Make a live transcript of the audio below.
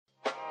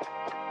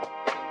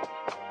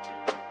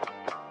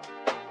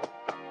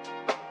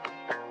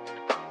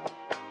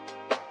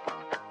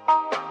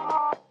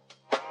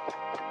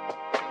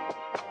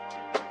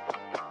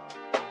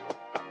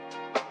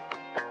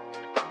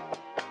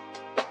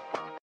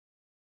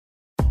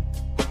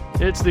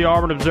It's the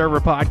Auburn Observer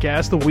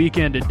Podcast, the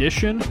weekend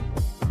edition.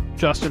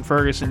 Justin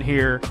Ferguson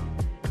here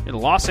in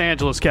Los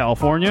Angeles,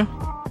 California.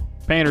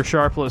 Painter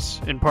Sharpless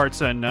in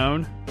parts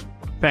unknown.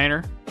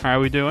 Painter, how are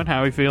we doing?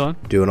 How are we feeling?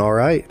 Doing all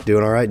right.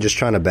 Just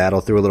trying to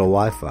battle through a little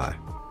Wi-Fi.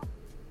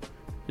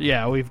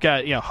 Yeah, we've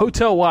got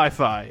hotel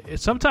Wi-Fi.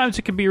 Sometimes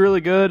it can be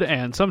really good,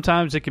 and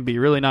sometimes it can be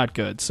really not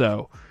good.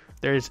 So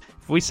if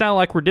we sound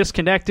like we're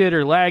disconnected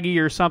or laggy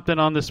or something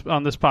on this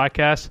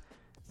podcast,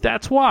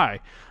 that's why.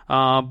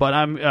 But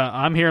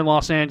I'm here in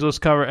Los Angeles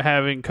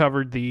having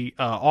covered the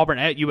Auburn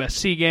at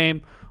USC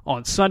game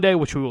on Sunday,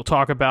 which we will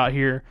talk about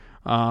here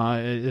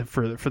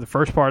for the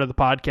first part of the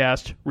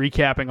podcast,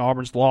 recapping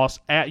Auburn's loss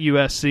at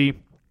USC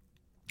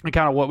and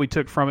kind of what we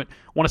took from it.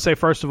 I want to say,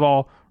 first of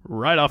all,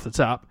 right off the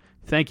top,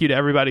 thank you to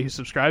everybody who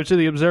subscribes to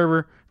the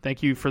Observer.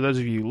 Thank you for those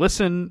of you who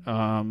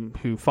listen,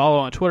 who follow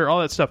on Twitter,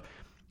 all that stuff.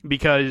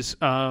 Because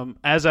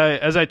as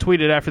I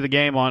tweeted after the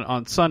game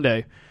on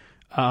Sunday,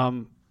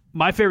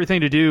 my favorite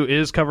thing to do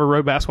is cover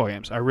road basketball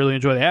games. I really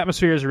enjoy the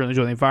atmospheres. I really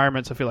enjoy the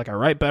environments. I feel like I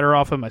write better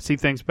off them. I see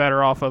things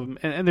better off of them,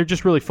 and they're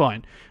just really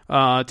fun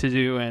to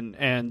do.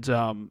 And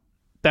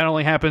that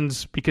only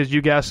happens because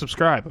you guys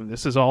subscribe. I mean,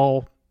 this is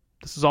all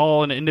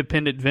an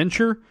independent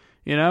venture.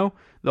 The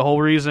whole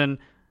reason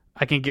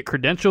I can get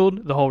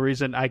credentialed, the whole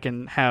reason I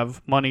can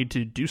have money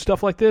to do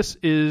stuff like this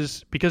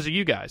is because of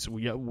you guys.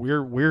 We're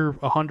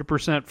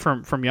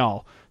 100% from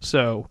y'all.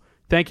 So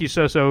thank you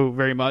so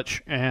very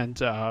much. And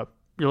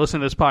you're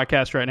listening to this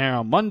podcast right now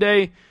on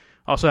Monday.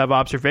 Also have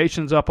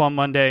observations up on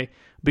Monday.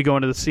 Be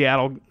going to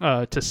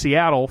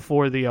Seattle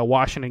for the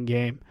Washington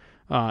game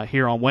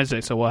here on Wednesday.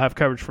 So we'll have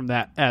coverage from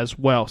that as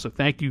well. So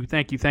thank you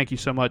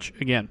so much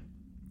again.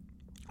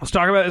 Let's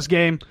talk about this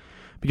game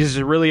because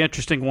it's a really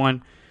interesting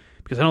one.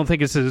 Because I don't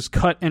think it's as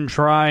cut and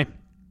dry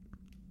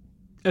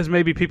as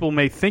maybe people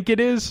may think it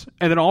is.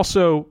 And then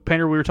also,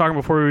 Painter, we were talking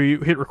before we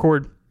hit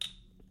record,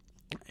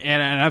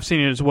 and I've seen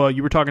it as well.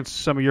 You were talking to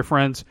some of your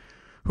friends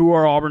who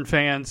are Auburn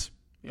fans.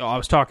 I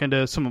was talking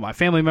to some of my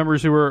family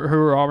members who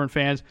are Auburn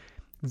fans.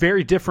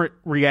 Very different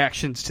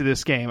reactions to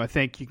this game. I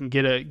think you can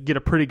get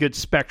a pretty good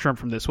spectrum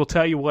from this. We'll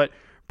tell you what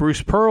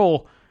Bruce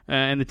Pearl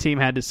and the team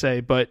had to say,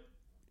 but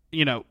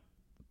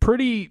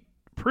pretty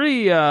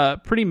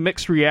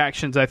mixed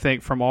reactions, I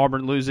think, from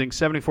Auburn losing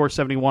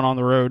 74-71 on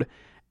the road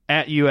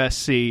at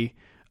USC.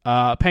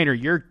 Painter,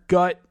 your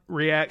gut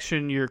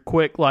reaction, your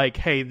quick,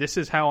 hey, this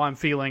is how I'm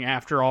feeling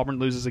after Auburn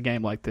loses a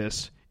game like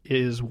this,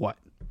 is what?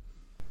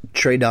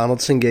 Trey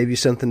Donaldson gave you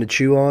something to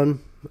chew on,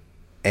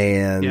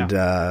 and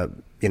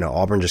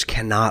Auburn just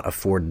cannot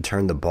afford to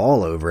turn the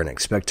ball over and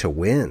expect to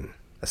win,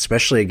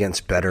 especially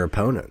against better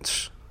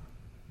opponents.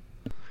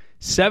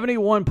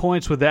 71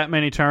 points with that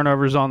many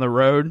turnovers on the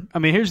road. I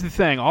mean, here's the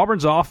thing.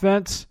 Auburn's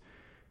offense,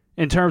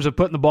 in terms of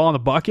putting the ball in the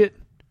bucket,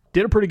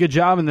 did a pretty good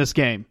job in this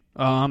game.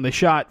 They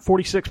shot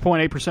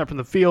 46.8% from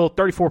the field,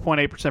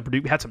 34.8% from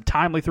Duke. Had some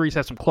timely threes,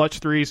 had some clutch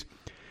threes.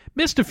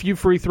 Missed a few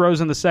free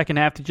throws in the second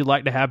half that you'd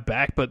like to have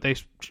back, but they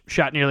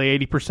shot nearly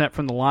 80%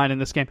 from the line in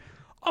this game.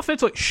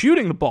 Offensively,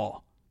 shooting the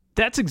ball.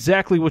 That's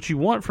exactly what you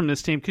want from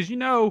this team because you're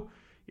not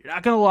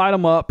going to light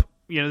them up.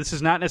 This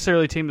is not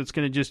necessarily a team that's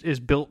going to is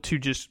built to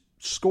just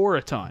score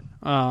a ton,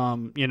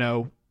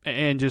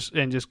 and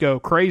just go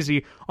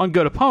crazy on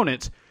good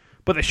opponents.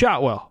 But they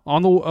shot well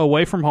on the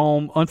away from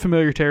home,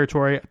 unfamiliar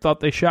territory. I thought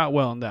they shot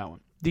well in that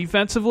one.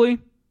 Defensively,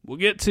 we'll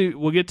get to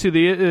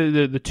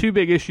the two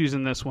big issues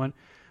in this one.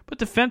 But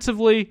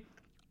defensively,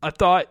 I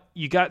thought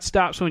you got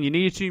stops when you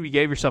needed to. You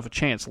gave yourself a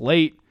chance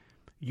late.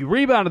 You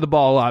rebounded the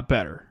ball a lot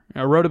better.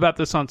 I wrote about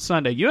this on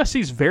Sunday.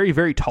 USC's very,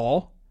 very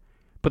tall,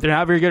 but they're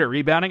not very good at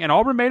rebounding, and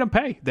Auburn made them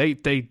pay. They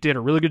did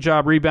a really good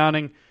job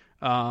rebounding.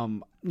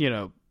 Got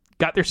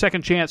their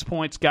second chance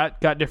points, got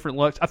different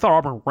looks. I thought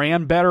Auburn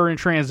ran better in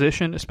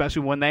transition,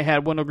 especially when they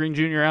had Wendell Green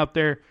Jr. out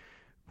there.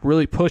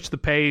 Really pushed the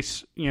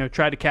pace,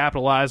 tried to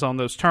capitalize on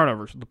those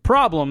turnovers. The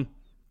problem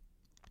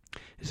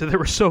is that there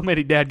were so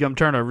many dadgum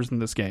turnovers in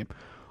this game.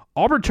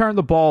 Auburn turned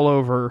the ball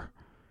over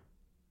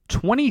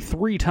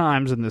 23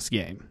 times in this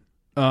game.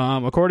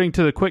 According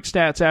to the quick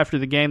stats after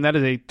the game, that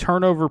is a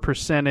turnover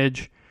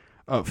percentage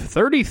of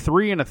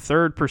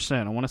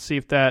 33.33%. I want to see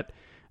if that...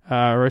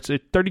 it's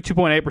at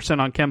 32.8%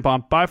 on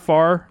KenPom. By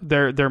far,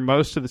 their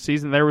most of the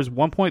season. There was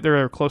one point they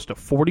were close to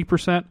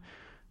 40%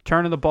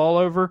 turning the ball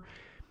over.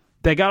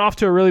 They got off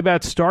to a really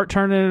bad start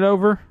turning it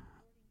over,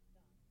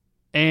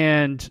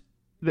 and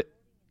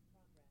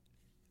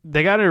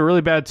they got a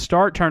really bad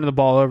start turning the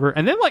ball over.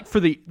 And then,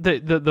 for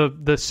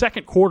the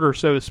second quarter,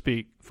 so to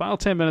speak, final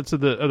 10 minutes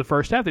of the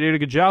first half, they did a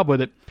good job with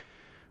it.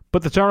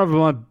 But the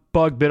turnover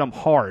bug bit them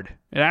hard.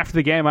 And after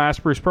the game, I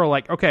asked Bruce Pearl,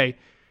 okay.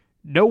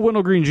 No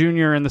Wendell Green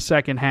Jr. in the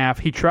second half.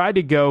 He tried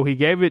to go. He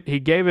gave it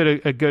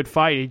a good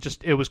fight.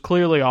 It was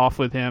clearly off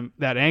with him.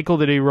 That ankle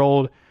that he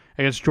rolled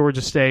against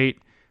Georgia State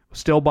was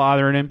still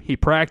bothering him. He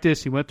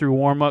practiced. He went through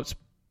warm-ups,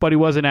 but he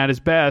wasn't at his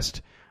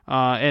best,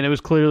 and it was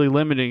clearly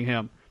limiting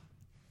him.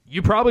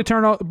 You probably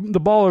turn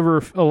the ball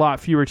over a lot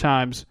fewer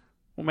times.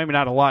 Well, maybe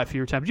not a lot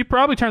fewer times. You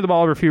probably turn the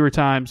ball over fewer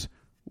times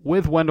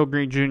with Wendell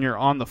Green Jr.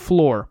 on the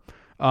floor.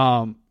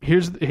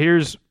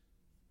 Here's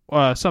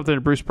something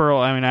to Bruce Pearl.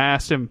 I mean, I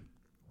asked him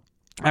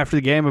after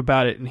the game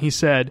about it, and he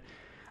said,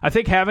 I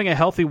think having a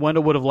healthy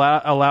Wendell would have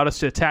allowed us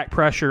to attack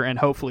pressure and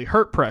hopefully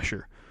hurt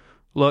pressure.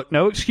 Look,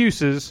 no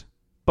excuses,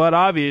 but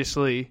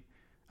obviously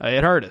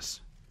it hurt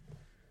us.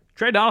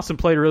 Trey Donaldson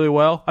played really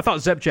well. I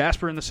thought Zep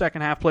Jasper in the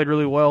second half played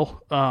really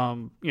well.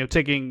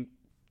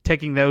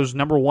 Taking those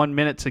number 1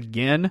 minutes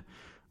again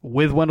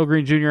with Wendell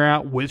Green Jr.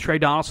 out, with Trey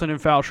Donaldson in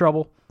foul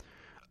trouble.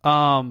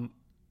 But,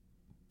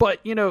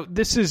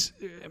 this is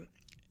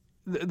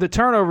the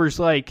turnovers.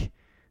 Like,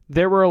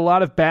 there were a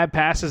lot of bad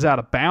passes out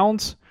of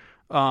bounds.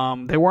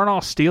 They weren't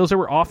all steals. They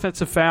were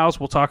offensive fouls.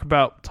 We'll talk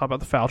about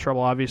the foul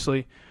trouble,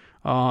 obviously,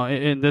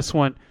 in this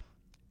one.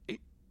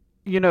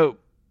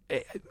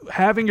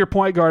 Having your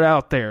point guard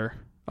out there,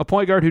 a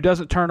point guard who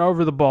doesn't turn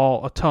over the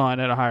ball a ton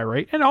at a high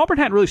rate, and Auburn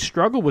hadn't really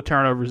struggled with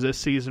turnovers this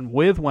season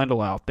with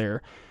Wendell out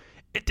there,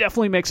 it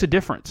definitely makes a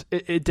difference.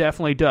 It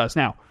definitely does.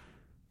 Now,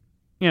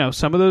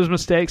 some of those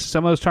mistakes,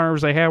 some of those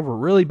turnovers they have were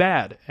really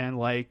bad, and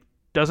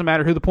doesn't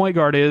matter who the point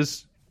guard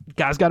is,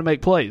 guys got to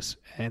make plays,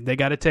 and they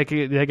got to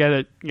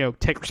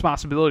take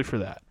responsibility for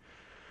that.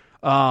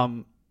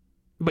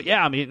 But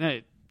yeah, I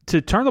mean, to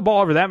turn the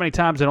ball over that many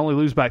times and only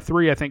lose by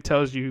 3, I think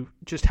tells you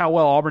just how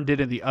well Auburn did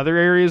in the other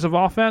areas of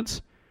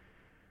offense.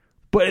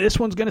 But this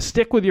one's going to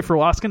stick with you for a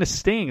while. It's going to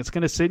sting. It's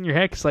going to sit in your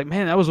head. It's like,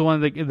 man, that was the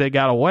one that they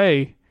got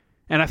away.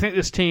 And I think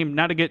this team,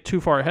 not to get too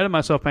far ahead of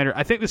myself, Painter,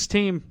 I think this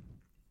team,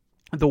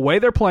 the way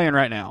they're playing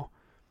right now,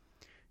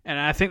 and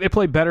I think they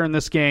played better in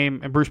this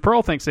game, and Bruce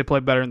Pearl thinks they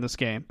played better in this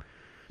game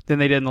than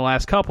they did in the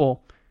last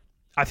couple.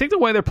 I think the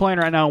way they're playing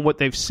right now and what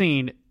they've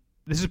seen,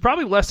 this is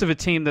probably less of a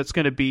team that's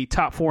going to be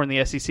top 4 in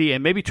the SEC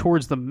and maybe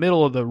towards the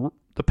middle of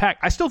the pack.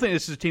 I still think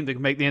this is a team that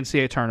can make the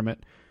NCAA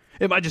tournament.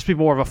 It might just be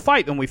more of a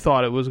fight than we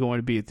thought it was going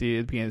to be at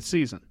the beginning of the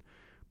season.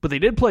 But they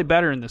did play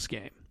better in this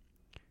game.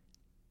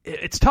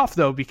 It's tough,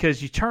 though,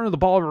 because you turn the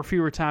ball over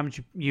fewer times.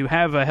 You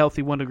have a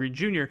healthy Wendell Green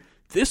Jr.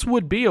 This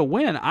would be a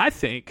win, I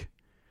think,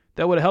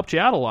 that would have helped you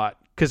out a lot.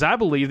 Because I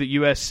believe that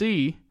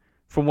USC,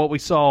 from what we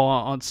saw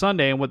on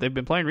Sunday and what they've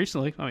been playing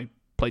recently, I mean,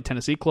 played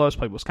Tennessee close,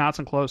 played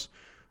Wisconsin close.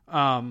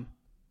 I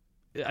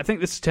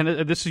think this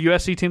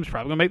USC team's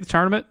probably going to make the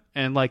tournament,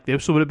 and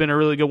this would have been a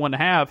really good one to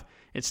have.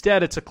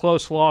 Instead, it's a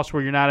close loss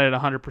where you're not at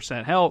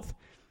 100% health,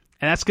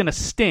 and that's going to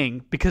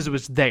sting because it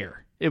was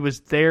there. It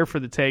was there for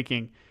the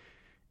taking,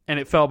 and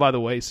it fell by the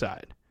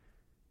wayside.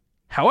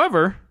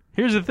 However,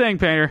 here's the thing,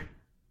 Painter.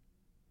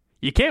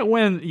 You can't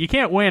win. You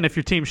can't win if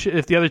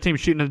if the other team's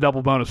shooting a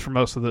double bonus for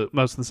most of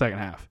the second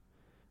half.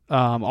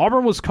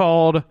 Auburn was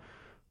called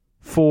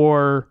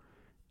for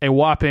a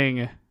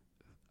whopping.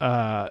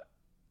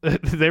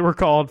 They were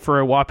called for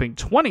a whopping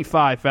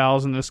 25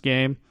 fouls in this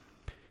game.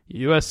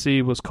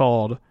 USC was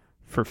called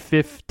for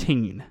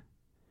 15.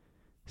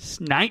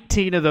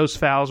 19 of those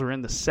fouls were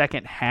in the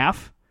second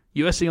half.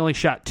 USC only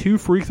shot 2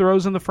 free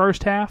throws in the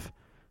first half.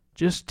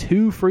 Just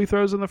 2 free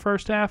throws in the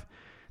first half.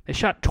 They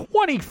shot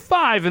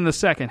 25 in the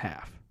second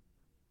half.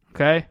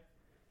 Okay?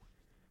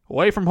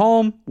 Away from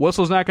home,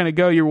 whistle's not going to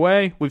go your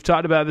way. We've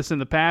talked about this in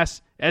the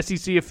past.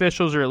 SEC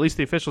officials, or at least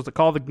the officials that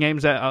call the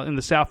games in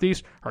the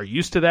Southeast, are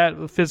used to that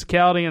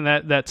physicality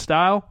and that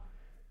style.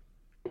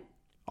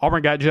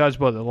 Auburn got judged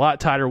by a lot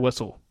tighter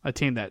whistle. A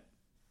team that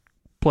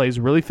plays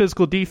really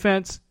physical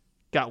defense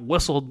got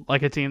whistled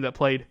like a team that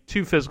played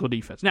too physical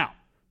defense. Now,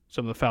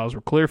 some of the fouls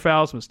were clear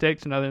fouls,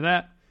 mistakes, and other than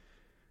that.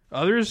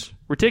 Others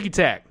were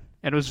ticky-tack,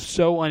 and it was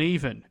so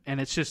uneven. And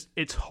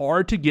it's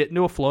hard to get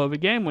into a flow of a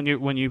game when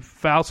you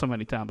foul so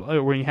many times,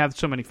 or when you have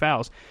so many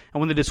fouls.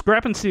 And when the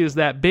discrepancy is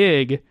that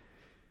big,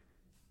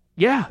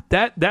 yeah,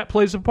 that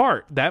plays a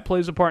part. That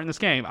plays a part in this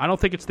game. I don't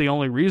think it's the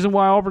only reason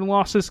why Auburn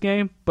lost this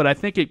game, but I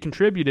think it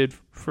contributed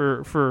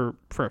for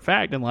a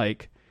fact.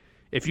 And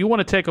if you want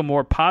to take a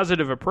more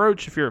positive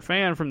approach, if you're a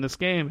fan from this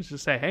game, is to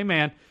say, hey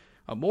man,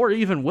 a more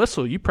even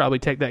whistle, you probably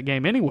take that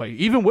game anyway,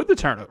 even with the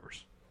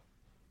turnovers.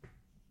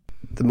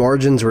 The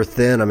margins were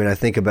thin. I mean, I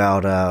think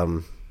about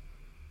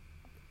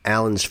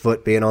Allen's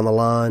foot being on the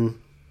line.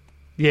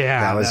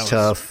 Yeah, that was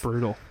tough.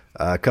 Brutal.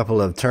 A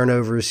couple of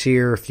turnovers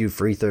here, a few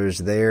free throws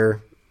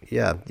there.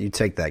 Yeah, you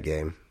take that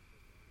game.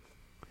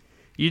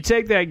 You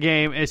take that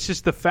game. It's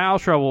just the foul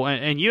trouble,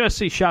 and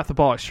USC shot the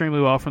ball extremely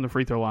well from the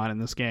free throw line in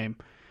this game.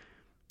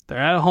 They're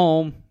at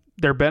home.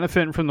 They're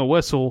benefiting from the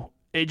whistle.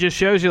 It just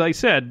shows you, like I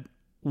said,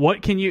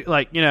 what can you,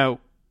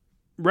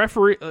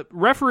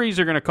 referees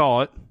are going to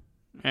call it,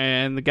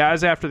 and the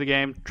guys after the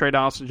game, Trey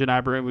Donaldson,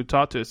 Janai Broome, who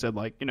talked to us, said,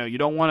 you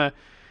don't want to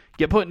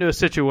get put into a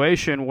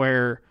situation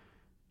where,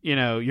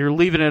 you're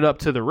leaving it up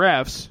to the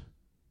refs.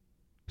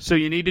 So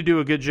you need to do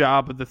a good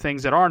job of the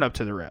things that aren't up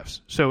to the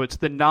refs. So it's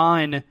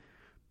the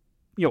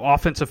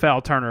offensive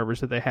foul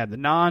turnovers that they had, the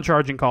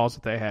non-charging calls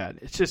that they had.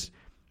 It's just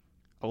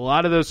a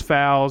lot of those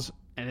fouls,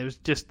 and it was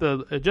just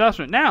the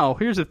adjustment. Now,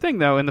 here's the thing,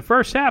 though. In the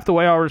first half, the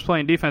way Auburn was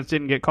playing defense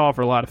didn't get called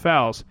for a lot of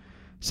fouls.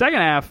 Second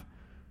half,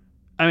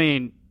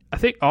 I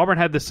think Auburn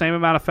had the same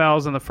amount of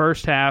fouls in the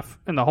first half.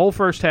 In the whole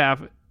first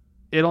half,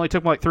 it only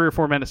took 3 or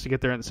 4 minutes to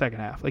get there in the second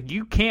half.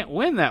 You can't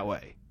win that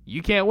way.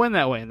 You can't win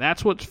that way, and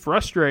that's what's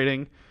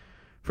frustrating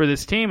for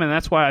this team, and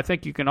that's why I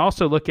think you can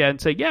also look at it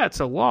and say, yeah, it's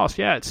a loss,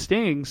 yeah, it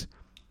stings,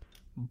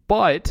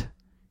 but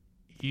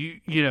you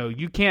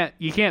can't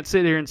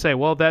sit here and say,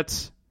 well,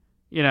 that's,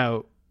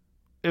 it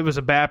was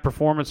a bad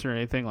performance or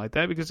anything like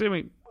that, because I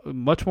mean,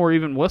 much more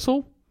even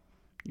whistle.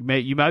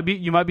 You might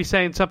be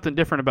saying something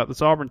different about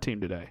this Auburn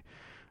team today,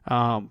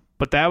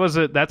 but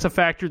that's a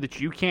factor that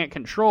you can't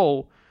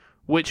control,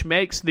 which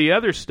makes the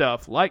other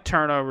stuff like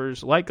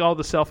turnovers, like all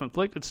the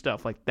self-inflicted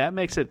stuff, like that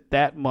makes it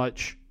that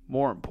much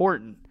more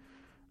important.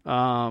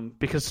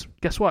 Because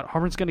guess what?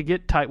 Auburn's going to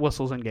get tight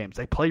whistles in games.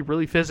 They play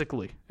really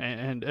physically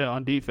and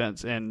on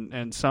defense,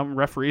 and some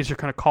referees are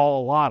going to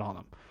call a lot on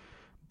them.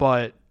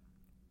 But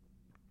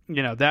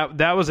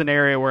that was an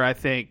area where I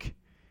think,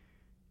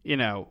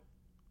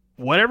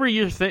 whatever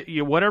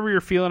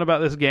you're feeling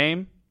about this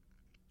game,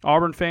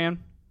 Auburn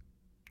fan,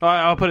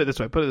 I'll put it this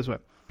way.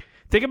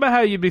 Think about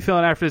how you'd be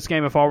feeling after this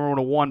game if Auburn would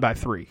have won by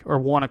 3 or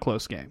won a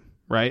close game,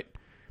 right?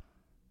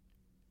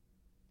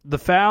 The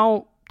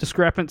foul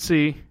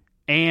discrepancy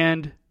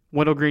and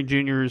Wendell Green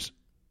Jr.'s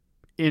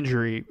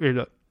injury,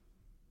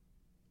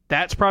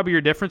 that's probably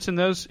your difference in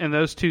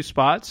those two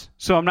spots.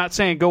 So I'm not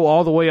saying go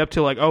all the way up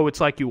to like, oh, it's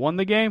like you won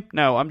the game.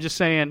 No, I'm just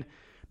saying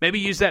maybe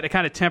use that to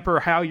kind of temper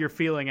how you're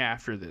feeling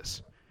after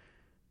this.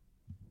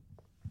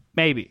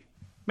 Maybe.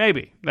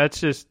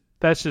 That's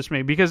just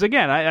me. Because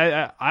again,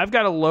 I've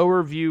got a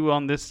lower view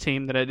on this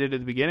team than I did at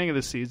the beginning of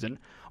the season.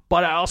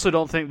 But I also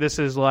don't think this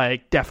is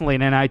like definitely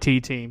an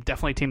NIT team,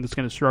 definitely a team that's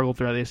going to struggle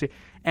throughout the SEC.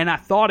 And I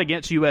thought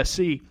against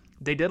USC,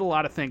 they did a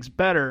lot of things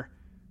better.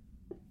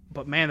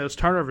 But man, those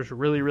turnovers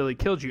really, really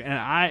killed you. And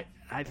I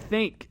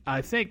think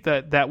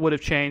that would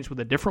have changed with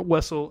a different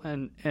whistle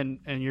and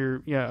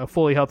you're a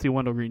fully healthy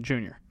Wendell Green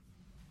Jr.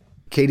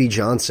 KD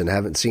Johnson,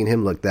 haven't seen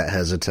him look that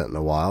hesitant in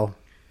a while.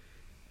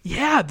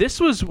 Yeah,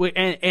 this was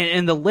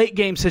and the late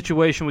game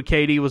situation with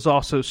KD was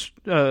also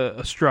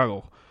a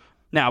struggle.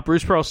 Now,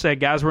 Bruce Pearl said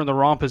guys were in the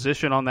wrong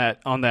position on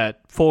that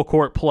full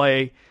court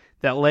play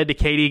that led to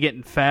KD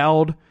getting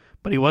fouled,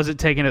 but he wasn't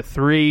taking a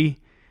 3.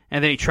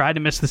 And then he tried to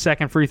miss the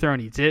second free throw,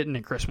 and he didn't.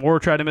 And Chris Moore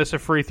tried to miss a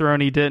free throw,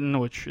 and he didn't,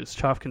 which is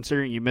tough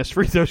considering you missed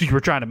free throws you were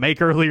trying to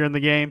make earlier in the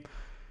game.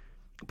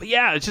 But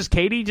yeah, it's just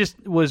KD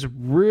just was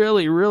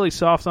really, really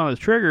soft on the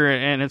trigger.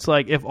 And it's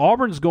like if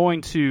Auburn's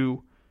going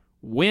to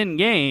win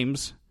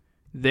games,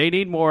 they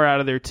need more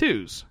out of their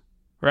twos,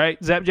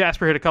 right? Zep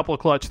Jasper hit a couple of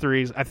clutch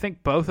threes. I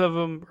think both of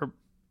them are.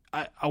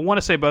 I want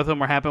to say both of them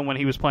were happening when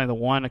he was playing the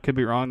 1. I could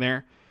be wrong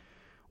there.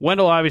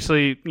 Wendell,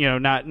 obviously,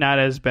 not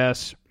as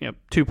best.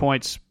 2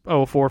 points,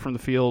 0-4 from the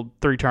field,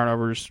 3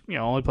 turnovers.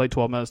 Only played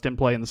 12 minutes, didn't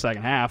play in the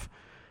second half.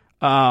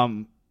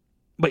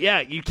 But yeah,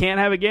 you can't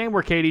have a game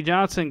where KD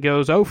Johnson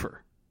goes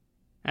over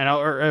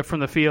and from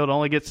the field,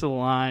 only gets to the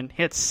line,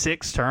 hits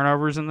 6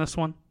 turnovers in this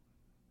one.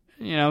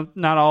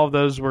 Not all of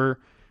those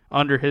were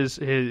under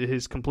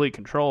his complete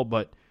control,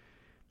 but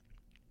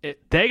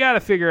they got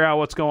to figure out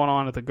what's going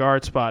on at the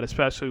guard spot,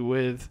 especially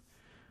with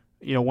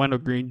Wendell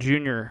Green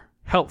Jr.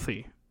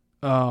 healthy.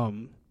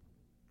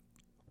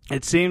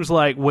 It seems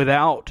like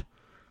without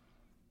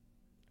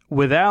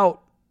a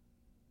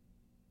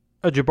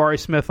Jabari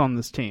Smith on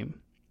this team,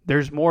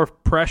 there's more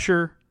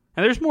pressure,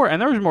 and there's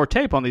more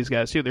tape on these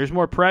guys too. There's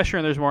more pressure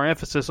and there's more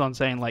emphasis on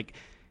saying like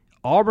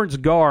Auburn's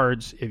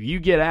guards, if you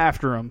get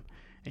after them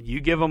and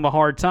you give them a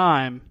hard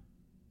time,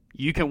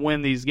 you can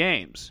win these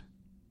games.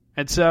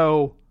 And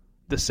so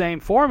the same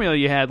formula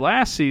you had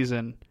last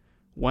season,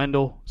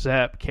 Wendell,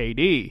 Zep,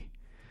 KD,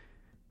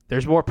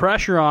 there's more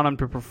pressure on them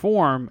to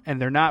perform, and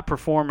they're not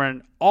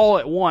performing all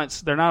at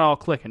once. They're not all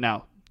clicking.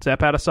 Now,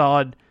 Zep had a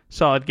solid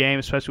game,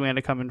 especially when he had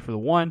to come in for the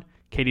 1.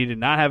 KD did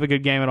not have a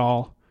good game at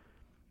all.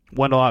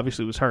 Wendell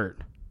obviously was hurt.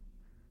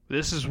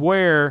 This is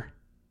where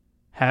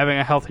having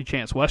a healthy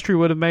Chance Westry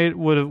would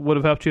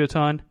have helped you a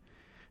ton.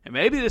 And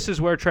maybe this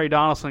is where Trey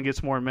Donaldson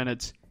gets more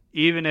minutes,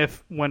 even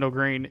if Wendell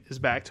Green is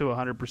back to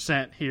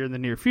 100% here in the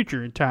near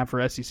future in time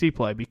for SEC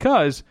play.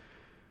 Because,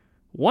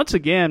 once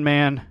again,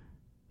 man,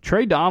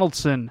 Trey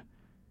Donaldson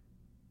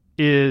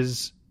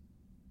is,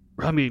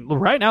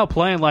 right now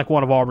playing like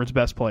one of Auburn's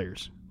best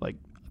players.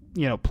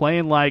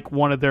 Playing like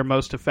one of their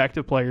most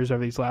effective players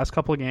over these last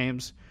couple of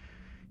games.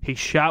 He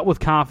shot with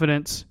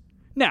confidence.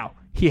 Now,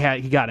 he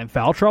got in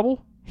foul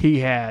trouble. He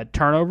had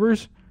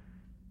turnovers.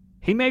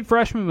 He made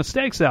freshman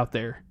mistakes out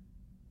there.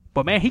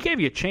 But, man, he gave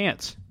you a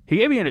chance. He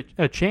gave you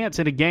a chance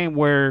in a game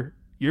where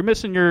you're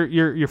missing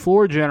your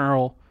floor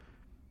general.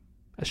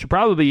 That should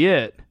probably be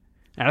it.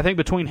 And I think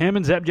between him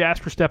and Zep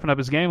Jasper stepping up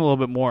his game a little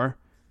bit more,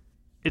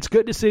 it's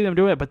good to see them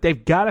doing it, but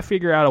they've got to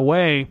figure out a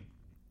way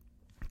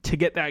to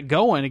get that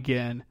going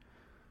again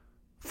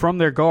from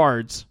their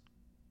guards.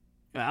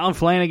 Allen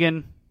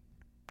Flanigan,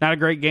 not a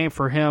great game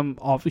for him,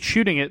 off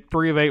shooting it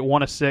 3 of 8,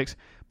 1 of 6,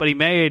 but he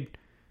made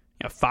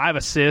 5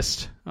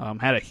 assists,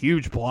 had a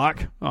huge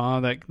block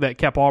that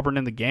kept Auburn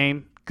in the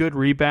game. Good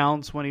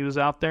rebounds when he was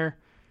out there.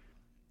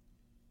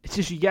 It's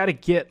just you got to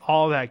get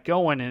all that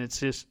going, and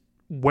it's just,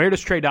 where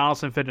does Trey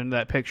Donaldson fit into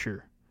that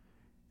picture?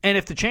 And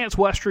if the Chance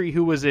Westry,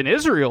 who was in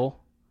Israel,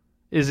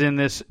 is in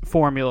this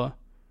formula,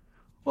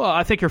 Well,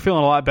 I think you're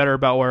feeling a lot better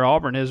about where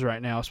Auburn is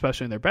right now,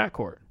 especially in their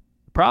backcourt.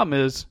 The problem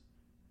is,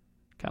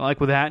 kind of like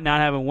with that,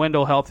 not having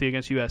Wendell healthy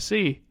against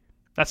USC,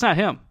 that's not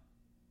him.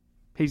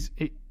 He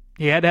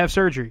had to have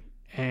surgery,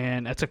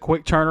 and that's a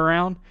quick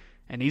turnaround,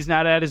 and he's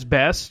not at his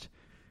best,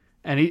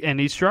 and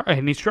he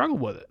struggled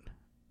with it.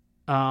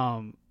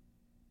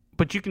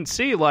 But you can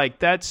see, like,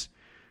 that's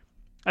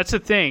the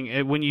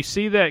thing. When you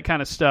see that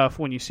kind of stuff,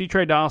 when you see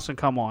Trey Donaldson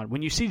come on,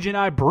 when you see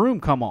Janai Broome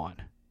come on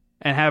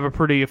and have a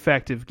pretty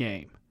effective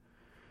game,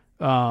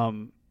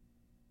 very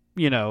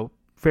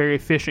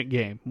efficient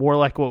game, more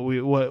like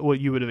what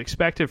you would have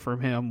expected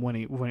from him when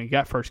he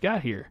first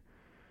got here.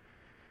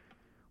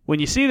 When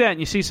you see that and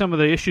you see some of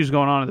the issues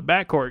going on in the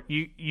backcourt,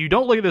 you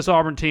don't look at this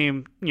Auburn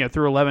team,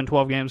 through 11,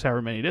 12 games,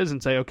 however many it is,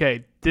 and say,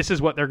 okay, this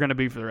is what they're going to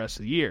be for the rest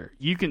of the year.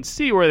 You can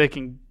see where they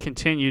can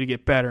continue to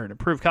get better and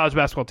improve. College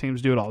basketball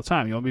teams do it all the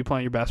time. You won't be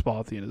playing your best ball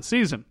at the end of the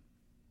season.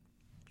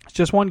 It's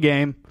just one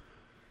game.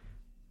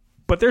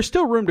 But there's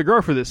still room to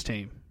grow for this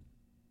team.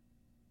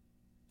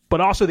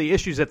 But also the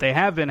issues that they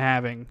have been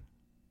having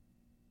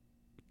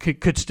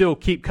could still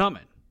keep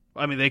coming.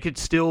 I mean, they could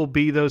still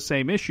be those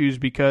same issues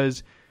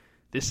because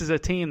this is a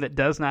team that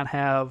does not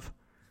have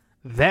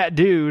that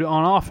dude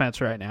on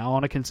offense right now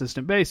on a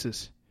consistent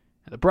basis.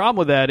 And the problem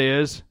with that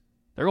is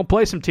they're going to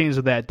play some teams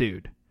with that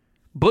dude.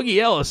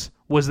 Boogie Ellis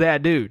was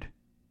that dude.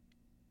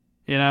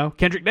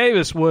 Kendrick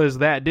Davis was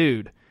that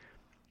dude.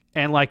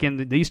 And like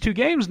in these two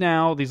games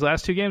now, these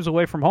last two games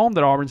away from home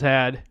that Auburn's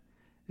had,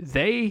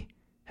 they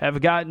have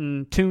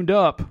gotten tuned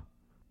up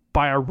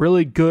by a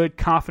really good,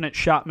 confident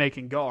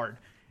shot-making guard.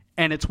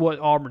 And it's what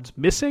Auburn's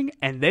missing,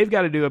 and they've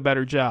got to do a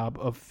better job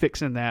of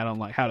fixing that on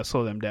like how to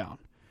slow them down.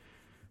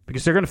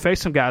 Because they're going to face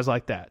some guys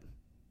like that.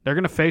 They're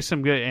going to face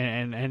some good,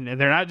 and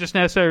they're not just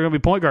necessarily going to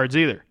be point guards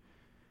either.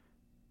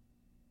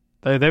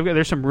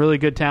 There's some really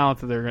good talent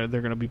that they're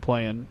going to be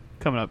playing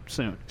coming up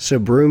soon. So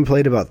Broome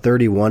played about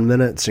 31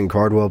 minutes, and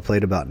Cardwell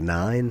played about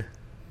 9.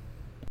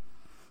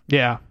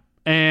 Yeah,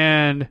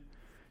 and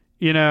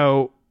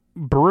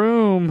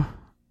Broome,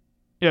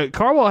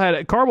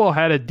 Cardwell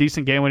had a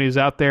decent game when he was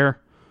out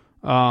there.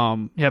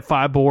 He had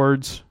 5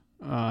 boards,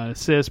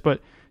 assists,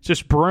 but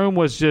just Broome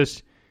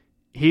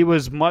he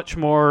was much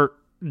more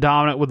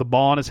dominant with the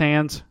ball in his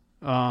hands.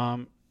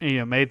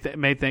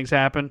 Made things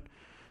happen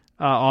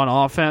on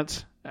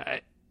offense.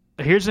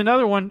 Here's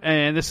another one,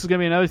 and this is going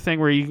to be another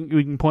thing where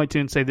we can point to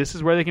and say this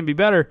is where they can be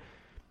better.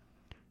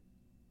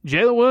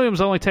 Jalen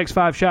Williams only takes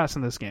 5 shots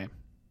in this game.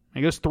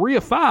 He goes 3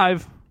 of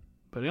 5,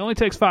 but he only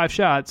takes 5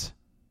 shots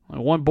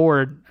on 1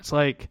 board. It's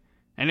like.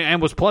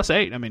 And was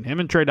 +8. I mean, him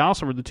and Trey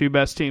Donaldson were the 2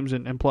 best teams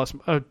and plus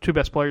 2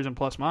 best players in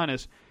plus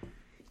minus.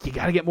 You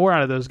got to get more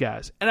out of those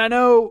guys. And I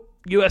know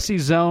USC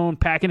zone,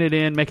 packing it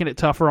in, making it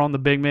tougher on the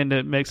big men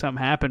to make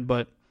something happen,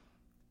 but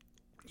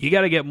you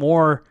got to get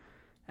more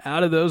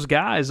out of those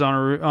guys on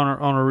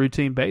a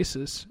routine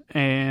basis.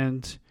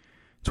 And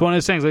it's one of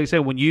those things, like you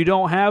said, when you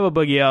don't have a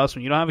Boogie Ellis,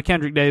 when you don't have a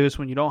Kendrick Davis,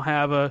 when you don't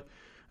have a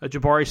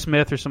Jabari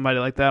Smith or somebody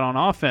like that on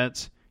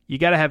offense, you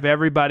got to have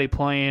everybody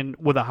playing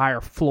with a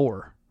higher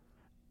floor.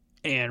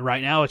 And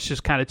right now it's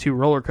just kind of too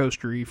roller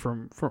coastery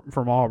from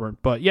Auburn.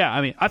 But yeah,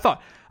 I mean, I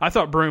thought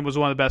Broome was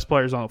one of the best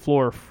players on the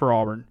floor for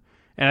Auburn.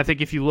 And I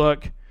think if you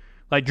look,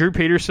 like Drew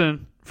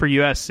Peterson for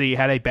USC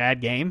had a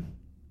bad game.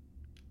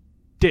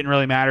 Didn't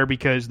really matter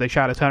because they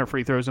shot a ton of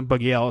free throws and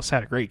Boogie Ellis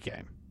had a great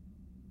game.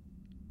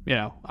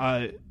 That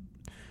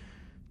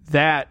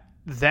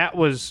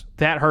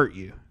hurt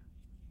you.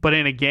 But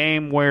in a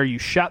game where you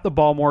shot the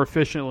ball more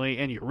efficiently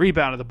and you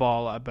rebounded the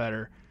ball a lot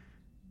better,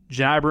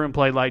 Janai Broome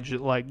played like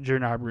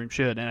Janai Broome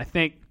should. And I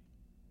think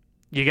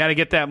you got to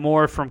get that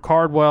more from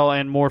Cardwell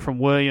and more from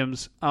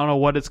Williams. I don't know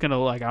what it's going to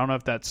look like. I don't know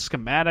if that's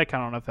schematic. I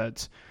don't know if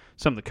that's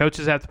something the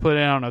coaches have to put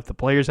in. I don't know if the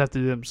players have to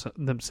do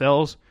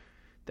themselves.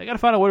 They got to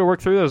find a way to work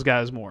through those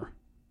guys more,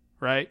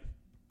 right?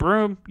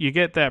 Broome, you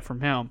get that from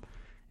him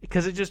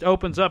because it just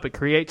opens up. It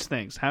creates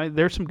things.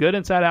 There's some good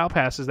inside-out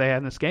passes they had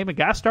in this game, and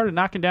guys started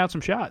knocking down some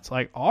shots.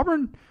 Like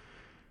Auburn,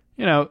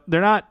 it's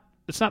not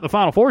the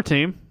Final Four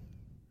team,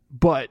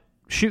 but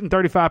shooting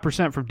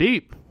 35% from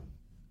deep,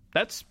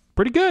 that's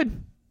pretty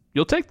good.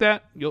 You'll take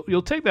that.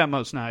 You'll take that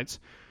most nights,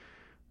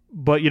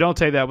 but you don't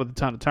take that with a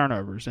ton of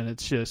turnovers. And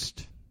it's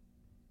just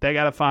they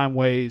got to find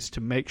ways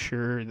to make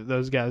sure that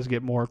those guys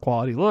get more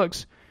quality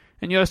looks.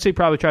 And USC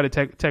probably try to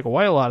take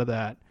away a lot of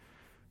that.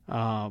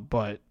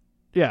 But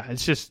yeah,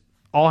 it's just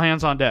all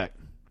hands on deck.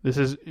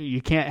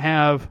 You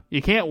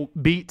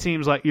can't beat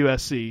teams like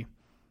USC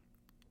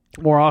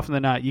more often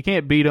than not. You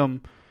can't beat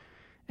them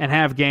and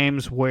have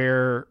games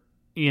where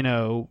you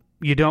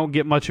don't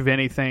get much of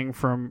anything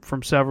from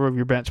several of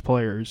your bench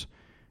players,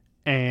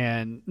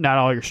 and not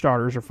all your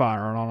starters are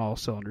firing on all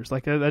cylinders.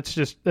 Like that's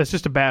just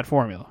a bad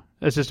formula.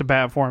 That's just a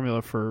bad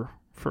formula for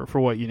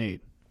what you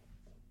need.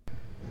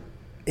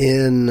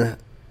 In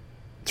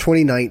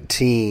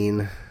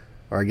 2019,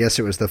 or I guess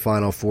it was the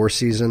Final Four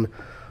season,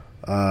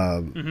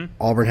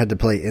 Auburn had to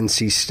play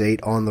NC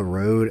State on the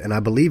road, and I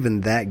believe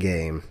in that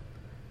game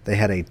they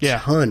had a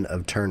ton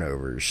of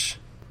turnovers.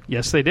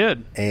 Yes, they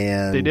did.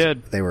 And they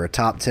did. They were a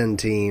top 10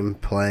 team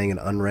playing an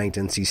unranked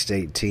NC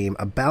State team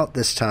about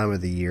this time of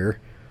the year.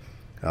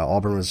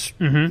 Auburn was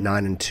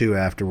 9-2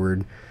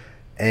 afterward.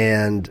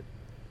 And,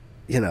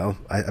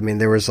 I mean,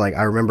 there was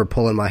I remember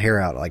pulling my hair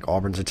out,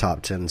 Auburn's a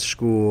top 10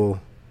 school,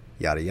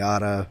 yada,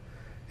 yada.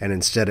 And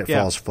instead it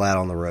falls flat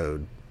on the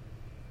road.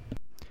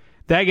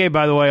 That game,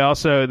 by the way,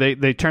 also,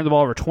 they turned the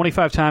ball over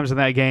 25 times in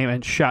that game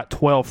and shot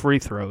 12 free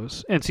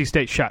throws. NC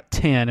State shot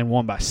 10 and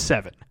won by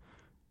 7.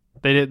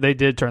 They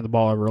did turn the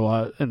ball over a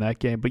lot in that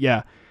game. But,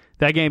 yeah,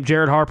 that game,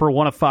 Jared Harper,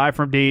 1 of 5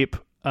 from deep.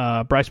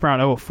 Bryce Brown,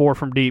 0 of 4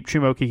 from deep.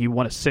 Chuma Okeke,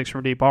 1 of 6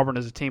 from deep. Auburn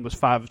as a team was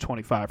 5 of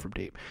 25 from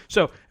deep.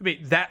 So, I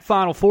mean, that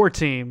Final Four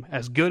team,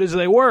 as good as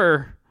they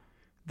were,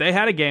 they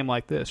had a game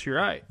like this. You're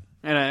right.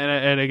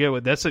 And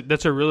again,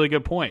 that's a really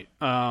good point.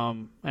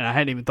 And I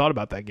hadn't even thought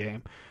about that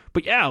game.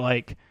 But, yeah,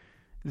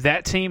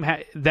 that team,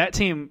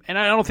 and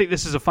I don't think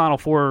this is a Final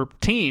Four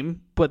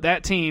team, but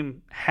that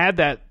team had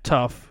that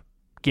tough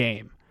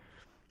game.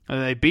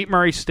 And they beat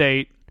Murray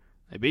State,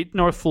 they beat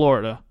North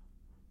Florida,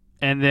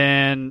 and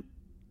then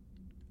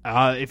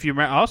if you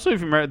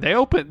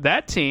remember,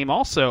 that team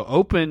also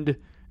opened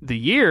the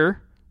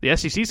year, the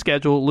SEC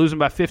schedule, losing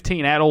by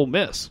 15 at Ole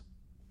Miss.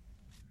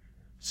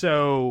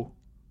 So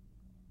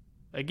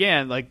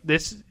again,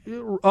 this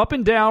up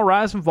and down,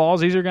 rise and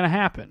falls, these are going to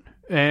happen,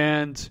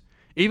 and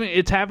even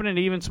it's happening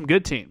to even some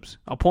good teams.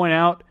 I'll point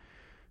out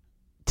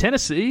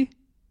Tennessee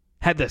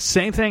had the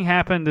same thing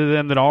happen to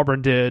them that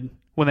Auburn did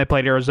when they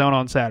played Arizona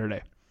on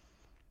Saturday.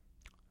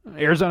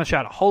 Arizona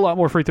shot a whole lot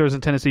more free throws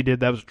than Tennessee did.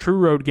 That was a true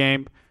road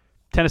game.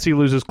 Tennessee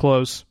loses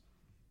close.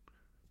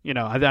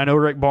 I know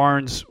Rick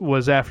Barnes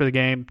was after the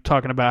game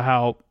talking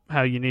about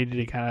how you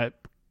needed to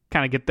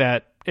kind of get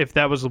that, if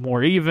that was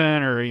more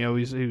even, or he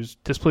was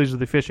displeased with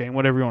the officiating,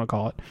 whatever you want to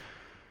call it.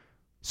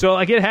 So,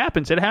 it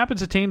happens. It happens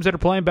to teams that are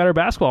playing better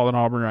basketball than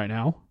Auburn right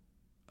now.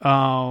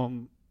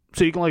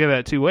 So you can look at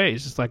that two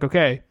ways. It's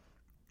okay,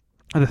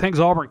 the things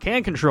Auburn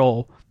can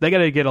control, they got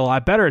to get a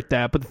lot better at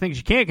that. But the things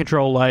you can't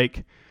control,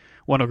 like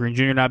Wendell Green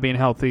Jr. not being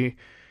healthy,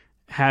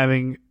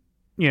 having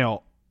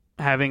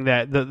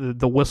that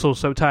the whistle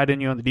so tied in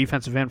you on the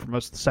defensive end for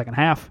most of the second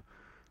half,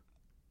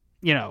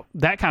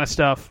 that kind of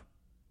stuff.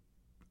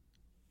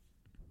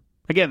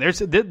 Again,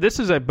 this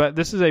is a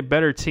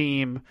better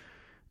team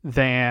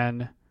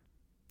than.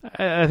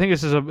 I think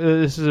this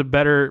is a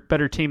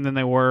better team than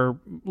they were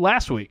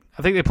last week.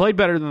 I think they played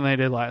better than they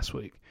did last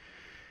week.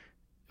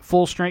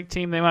 Full strength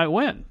team, they might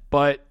win,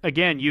 but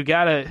again, you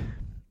gotta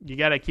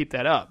keep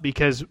that up,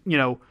 because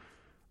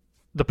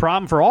the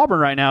problem for Auburn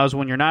right now is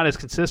when you're not as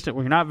consistent,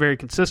 when you're not very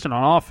consistent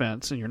on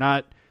offense, and you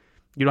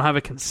don't have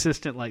a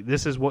consistent,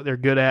 this is what they're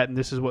good at and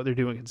this is what they're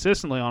doing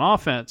consistently on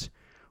offense.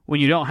 When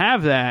you don't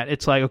have that,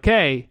 it's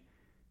okay,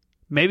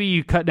 maybe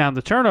you cut down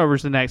the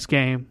turnovers the next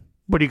game,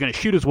 but you're going to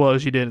shoot as well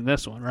as you did in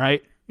this one,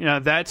 right?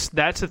 That's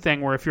the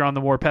thing where if you're on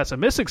the more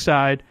pessimistic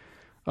side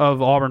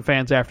of Auburn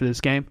fans after this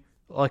game,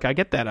 I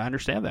get that. I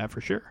understand that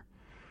for sure.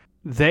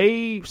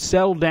 They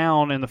settled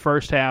down in the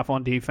first half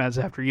on defense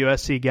after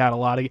USC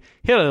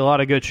hit a lot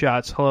of good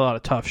shots, a lot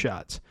of tough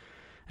shots.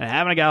 And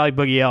having a guy like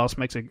Boogie Ellis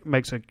makes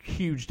a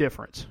huge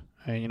difference.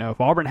 And, if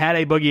Auburn had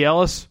a Boogie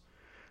Ellis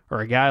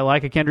or a guy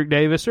like a Kendrick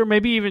Davis, or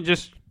maybe even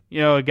just,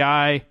 a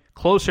guy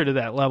closer to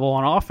that level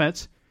on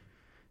offense,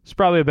 it's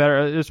probably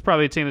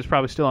a team that's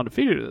probably still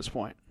undefeated at this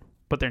point.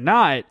 But they're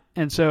not,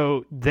 and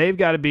so they've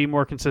got to be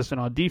more consistent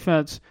on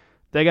defense.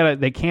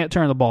 They can't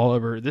turn the ball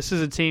over. This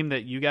is a team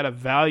that you got to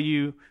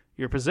value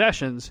your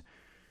possessions,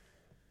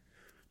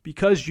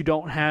 because you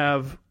don't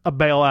have a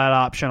bailout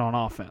option on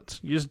offense.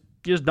 You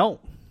just don't.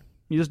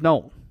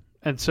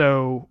 And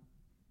so,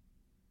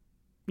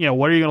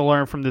 what are you going to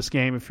learn from this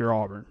game if you're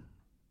Auburn?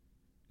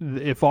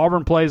 If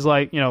Auburn plays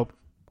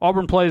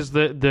Auburn plays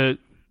the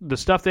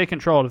stuff they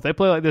controlled, if they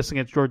play like this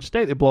against Georgia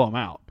State, they blow them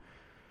out.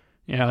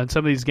 In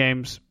some of these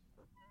games,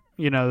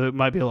 it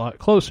might be a lot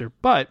closer,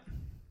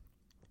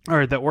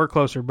 or that were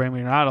closer, but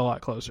maybe not a lot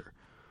closer.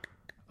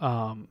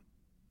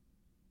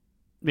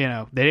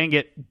 They didn't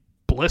get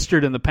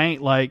blistered in the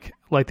paint like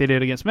they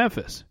did against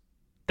Memphis.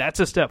 That's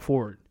a step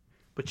forward,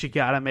 but you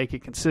got to make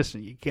it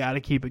consistent. You got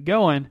to keep it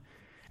going,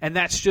 and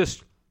that's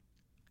just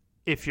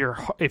if you're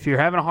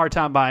having a hard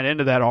time buying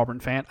into that, Auburn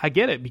fan, I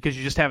get it, because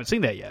you just haven't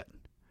seen that yet.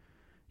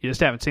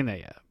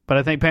 But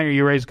I think, Painter,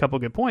 you raised a couple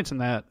of good points in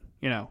that.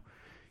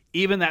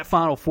 Even that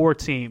Final Four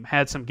team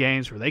had some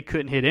games where they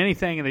couldn't hit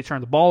anything and they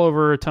turned the ball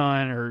over a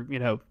ton,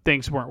 or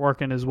things weren't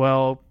working as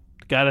well.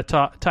 Got a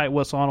tight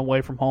whistle on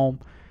away from home.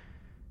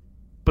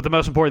 But the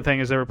most important thing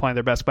is they were playing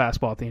their best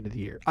basketball at the end of the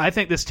year. I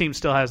think this team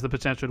still has the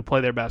potential to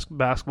play their best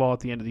basketball at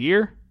the end of the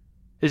year.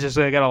 It's just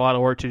they got a lot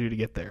of work to do to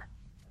get there.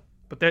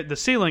 But the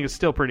ceiling is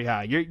still pretty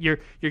high. You're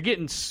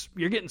getting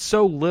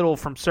so little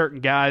from certain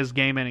guys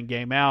game in and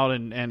game out,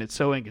 and it's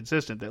so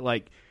inconsistent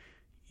that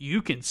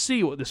you can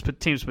see what this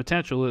team's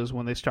potential is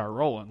when they start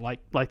rolling,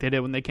 like they did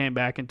when they came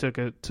back and took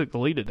the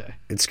lead today.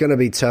 It's going to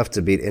be tough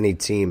to beat any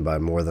team by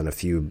more than a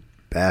few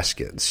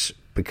baskets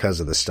because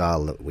of the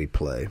style that we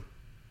play,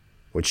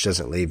 which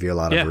doesn't leave you a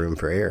lot of room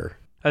for error.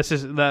 That's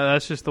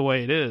just the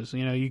way it is.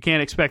 You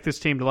can't expect this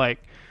team to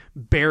like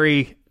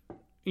bury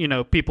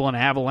people in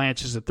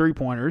avalanches of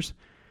 3-pointers,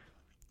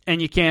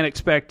 and you can't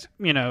expect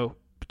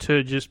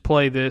to just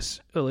play this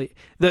elite.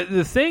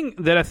 The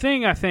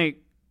thing I think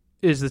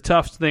is the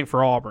toughest thing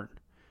for Auburn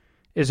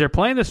is they're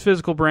playing this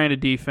physical brand of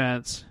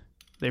defense.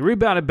 They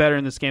rebounded better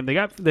in this game. They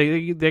got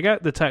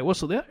the tight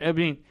whistle. I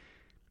mean,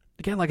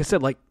 again, like I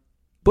said, like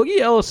Boogie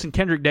Ellis and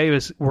Kendrick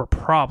Davis were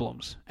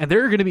problems, and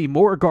there are going to be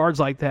more guards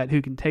like that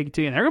who can take it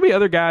to you. And there are going to be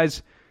other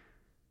guys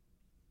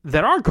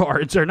that aren't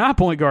guards or not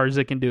point guards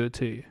that can do it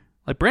to you.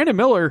 Like Brandon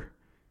Miller,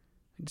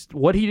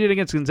 what he did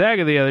against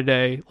Gonzaga the other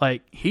day,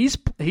 like he's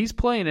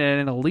playing at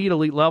an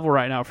elite level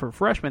right now for a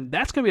freshman.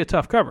 That's going to be a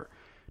tough cover.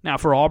 Now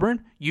for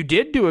Auburn, you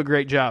did do a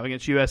great job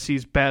against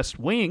USC's best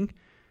wing,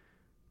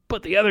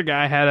 but the other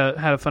guy had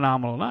a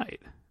phenomenal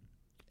night.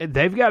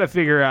 They've got to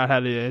figure out how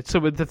to do it. So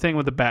with the thing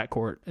with the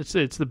backcourt, it's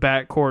the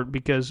backcourt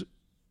because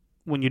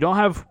when you don't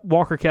have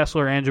Walker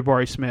Kessler and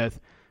Jabari Smith,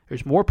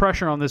 there's more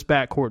pressure on this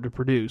backcourt to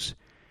produce,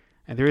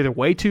 and they're either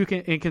way too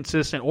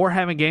inconsistent or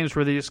having games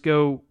where they just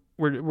go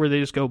where they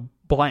just go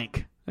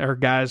blank, or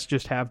guys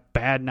just have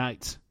bad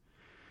nights,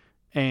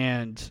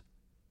 and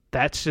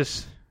that's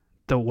just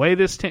the way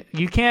this team.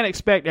 You can't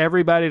expect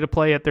everybody to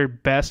play at their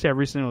best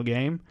every single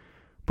game,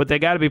 but they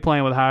got to be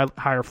playing with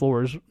higher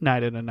floors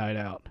night in and night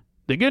out.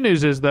 The good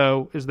news is,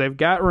 though, is they've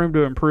got room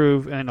to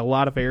improve in a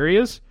lot of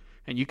areas,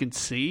 and you can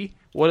see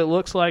what it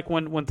looks like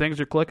when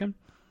things are clicking.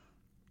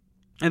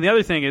 And the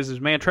other thing is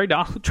man, Trey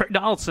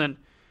Donaldson,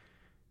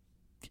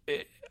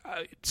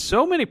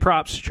 so many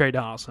props to Trey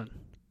Donaldson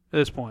at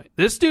this point.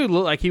 This dude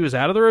looked like he was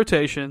out of the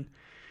rotation,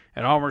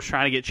 and Auburn was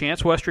trying to get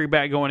Chance Westry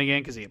back going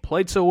again because he had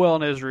played so well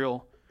in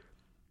Israel.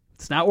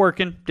 It's not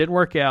working. Didn't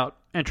work out.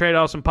 And Trey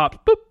Donaldson pops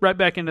right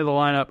back into the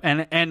lineup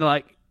and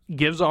like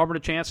gives Auburn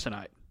a chance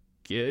tonight.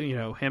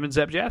 Him and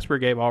Zep Jasper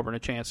gave Auburn a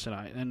chance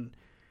tonight. And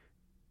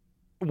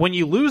when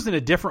you lose in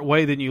a different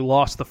way than you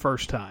lost the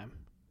first time,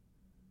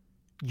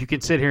 you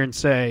can sit here and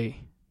say,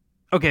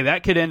 okay,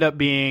 that could end up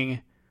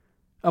being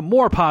a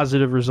more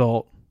positive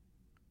result.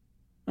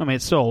 I mean,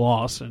 it's still a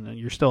loss, and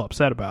you're still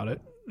upset about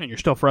it, and you're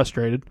still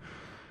frustrated.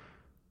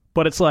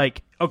 But it's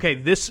like, okay,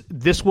 this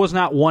was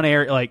not one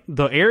area. Like,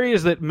 the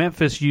areas that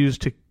Memphis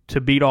used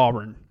to beat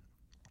Auburn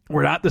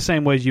were not the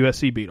same ways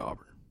USC beat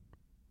Auburn.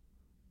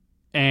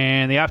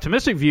 And the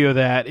optimistic view of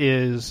that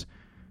is,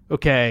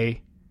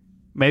 okay,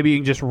 maybe you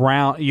can just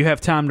you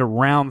have time to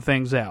round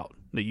things out,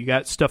 that you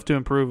got stuff to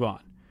improve on.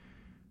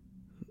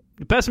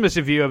 The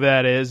pessimistic view of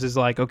that is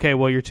like, okay,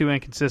 well, you're too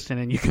inconsistent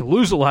and you can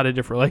lose a lot of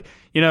different, like,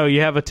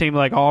 you have a team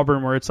like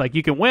Auburn where it's like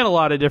you can win a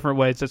lot of different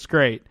ways. That's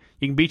great.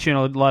 You can beat you in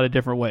a lot of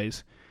different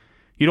ways.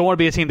 You don't want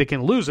to be a team that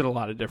can lose in a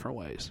lot of different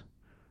ways.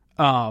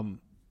 So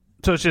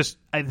it's just,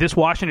 this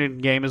Washington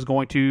game is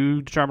going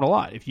to determine a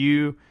lot. If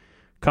you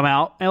come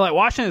out, and like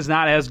Washington is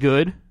not as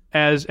good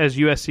as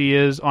USC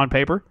is on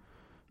paper.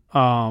 They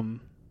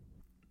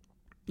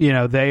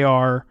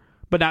are,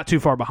 but not too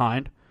far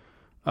behind.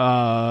 We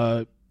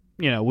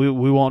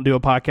won't do a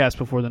podcast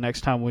before the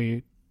next time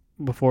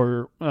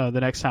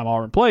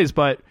Auburn plays,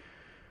 but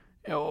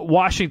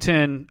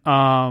Washington,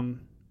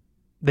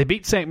 they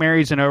beat St.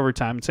 Mary's in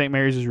overtime. St.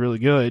 Mary's is really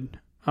good,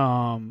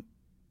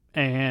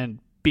 and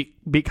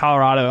beat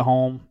Colorado at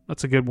home.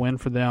 That's a good win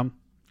for them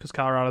because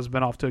Colorado's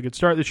been off to a good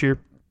start this year.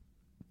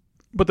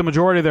 But the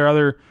majority of their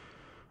other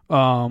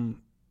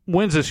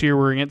wins this year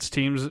were against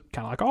teams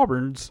kind of like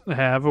Auburn's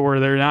have,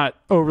 where they're not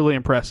overly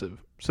impressive.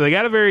 So they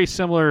got a very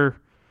similar,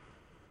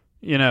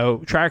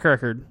 track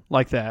record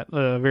like that,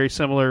 a very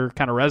similar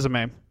kind of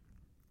resume.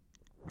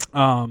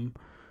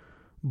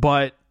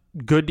 But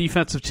good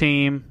defensive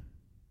team,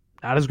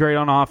 not as great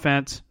on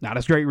offense, not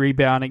as great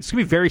rebounding. It's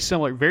going to be very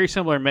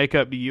similar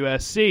makeup to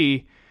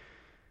USC,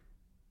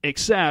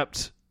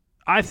 except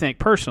I think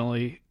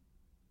personally,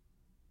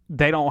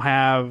 they don't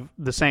have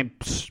the same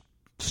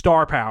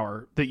star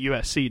power that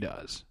USC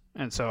does.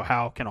 And so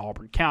how can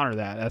Auburn counter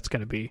that? That's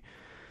going to be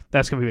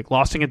big.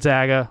 Lost to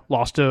Gonzaga,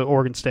 lost to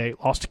Oregon State,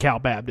 lost to Cal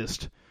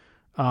Baptist.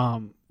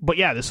 But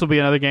yeah, this will be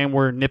another game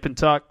where nip and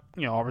tuck,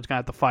 Auburn's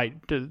going to have to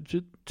fight to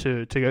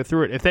go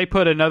through it. If they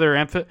put an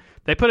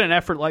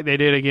effort like they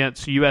did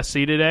against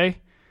USC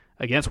today,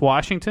 against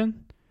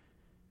Washington,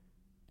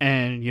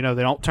 and they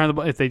don't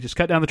if they just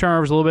cut down the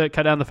turnovers a little bit,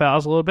 cut down the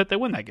fouls a little bit, they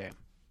win that game,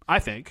 I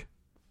think.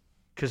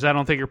 Because I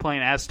don't think you're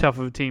playing as tough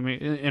of a team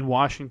in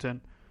Washington.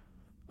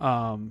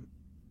 But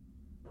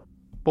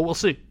we'll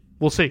see.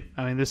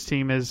 I mean, this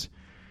team is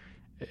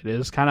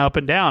kind of up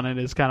and down, and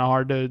it's kind of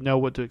hard to know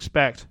what to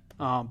expect.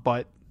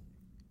 But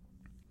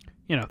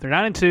they're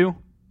 9-2.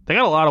 They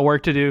got a lot of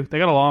work to do. They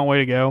got a long way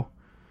to go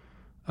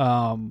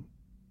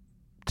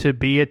to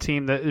be the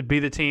team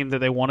that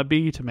they want to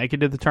be, to make it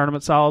to the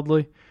tournament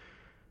solidly.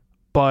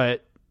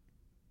 But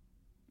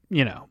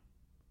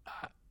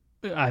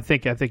I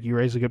think you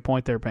raise a good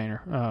point there,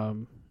 Painter.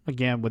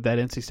 Again, with that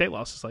NC State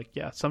loss, it's like,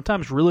 yeah,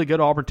 sometimes really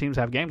good Auburn teams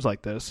have games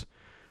like this,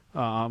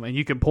 and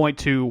you can point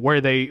to where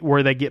they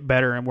get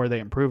better and where they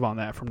improve on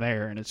that from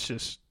there. And it's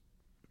just,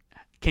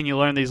 can you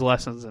learn these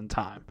lessons in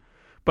time?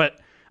 But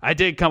I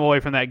did come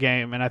away from that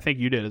game, and I think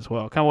you did as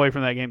well, come away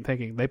from that game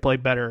thinking they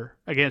played better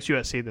against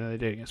USC than they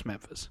did against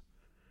Memphis.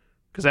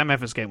 Because that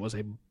Memphis game was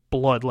a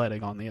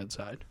bloodletting on the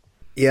inside.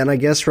 Yeah, and I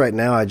guess right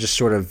now I just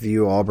sort of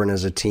view Auburn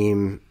as a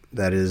team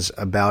that is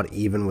about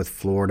even with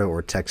Florida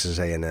or Texas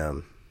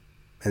A&M.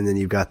 And then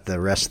you've got the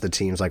rest of the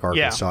teams like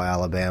Arkansas,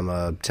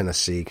 Alabama,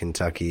 Tennessee,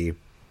 Kentucky,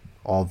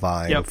 all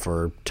vying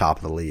for top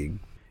of the league.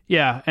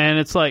 Yeah, and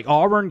it's like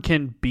Auburn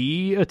can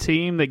be a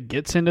team that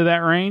gets into that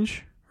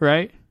range,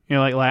 right?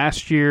 Like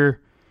last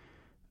year,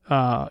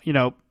 five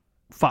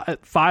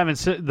and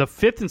six, the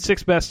fifth and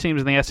sixth best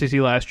teams in the SEC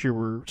last year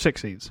were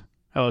 6 seeds,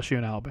 LSU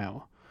and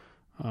Alabama.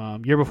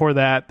 Year before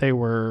that, they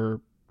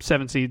were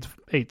 7 seeds,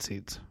 8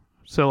 seeds.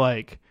 So,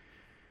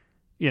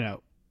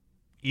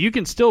 you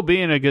can still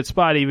be in a good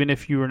spot even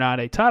if you were not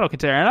a title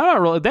contender.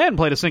 And they hadn't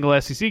played a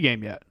single SEC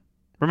game yet.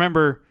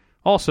 Remember,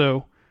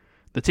 also,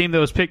 the team that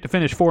was picked to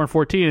finish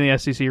 4-14 in the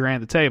SEC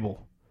ran the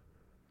table.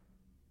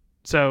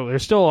 So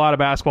there's still a lot of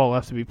basketball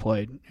left to be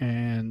played.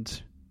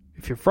 And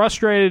if you're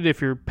frustrated, if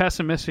you're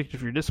pessimistic,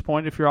 if you're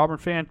disappointed, if you're an Auburn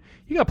fan,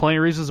 you got plenty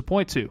of reasons to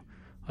point to.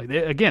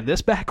 Again,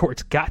 this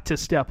backcourt's got to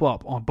step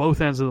up on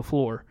both ends of the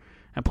floor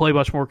and play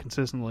much more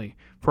consistently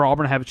for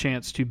Auburn to have a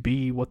chance to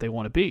be what they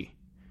want to be.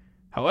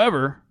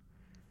 However,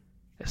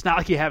 it's not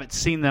like you haven't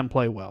seen them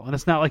play well, and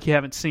it's not like you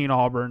haven't seen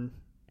Auburn,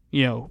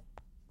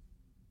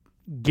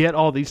 get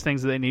all these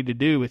things that they need to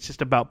do. It's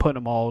just about putting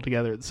them all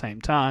together at the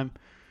same time.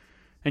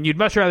 And you'd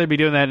much rather be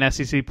doing that in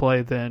SEC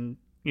play than,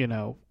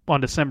 on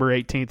December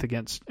 18th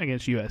against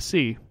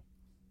USC.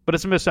 But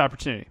it's a missed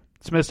opportunity.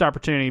 It's a missed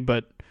opportunity,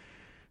 but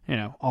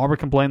Auburn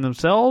can blame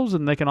themselves,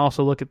 and they can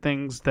also look at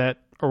things that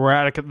were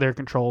out of their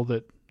control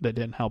that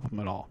didn't help them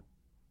at all.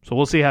 So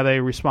we'll see how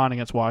they respond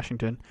against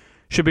Washington.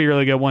 Should be a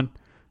really good one.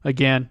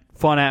 Again,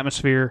 fun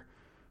atmosphere.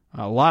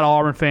 A lot of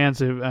Auburn fans.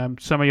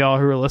 Some of y'all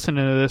who are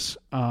listening to this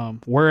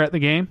were at the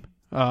game.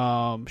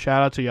 Shout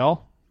out to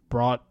y'all.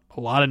 Brought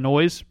a lot of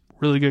noise.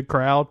 Really good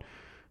crowd.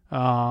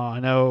 I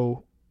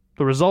know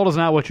the result is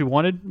not what you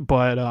wanted,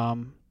 but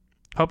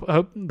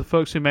hope the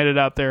folks who made it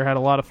out there had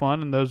a lot of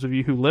fun, and those of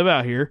you who live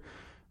out here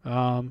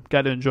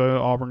got to enjoy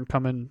Auburn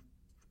coming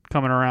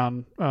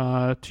around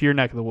to your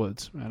neck of the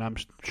woods. And I'm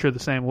sure the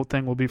same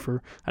thing will be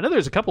for... I know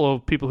there's a couple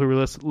of people who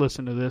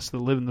listen to this that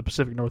live in the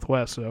Pacific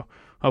Northwest, so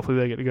hopefully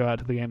they get to go out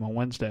to the game on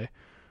Wednesday.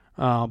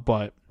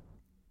 But,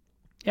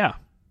 yeah.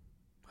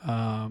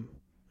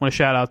 Want to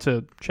shout out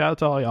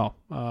to all y'all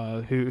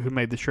who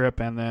made the trip.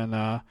 And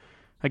then,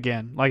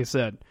 again, like I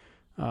said,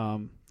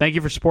 thank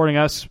you for supporting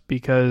us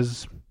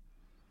because,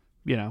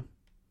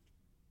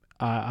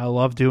 I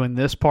love doing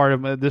this part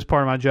of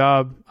my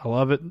job. I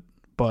love it.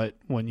 But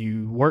when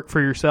you work for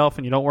yourself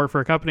and you don't work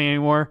for a company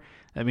anymore,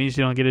 that means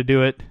you don't get to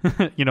do it,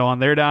 on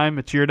their dime.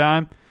 It's your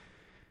dime.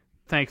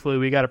 Thankfully,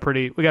 we got a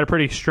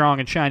pretty strong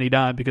and shiny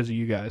dime because of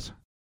you guys.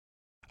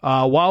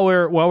 While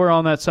we're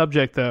on that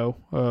subject though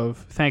of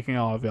thanking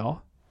all of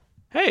y'all,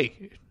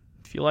 hey,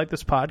 if you like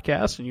this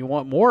podcast and you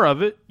want more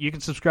of it, you can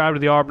subscribe to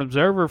the Auburn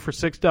Observer for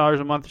 $6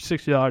 a month or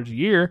 $60 a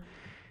year,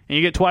 and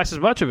you get twice as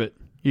much of it.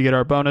 You get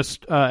our bonus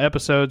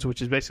episodes,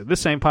 which is basically the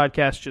same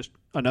podcast, just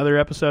another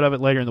episode of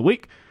it later in the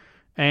week.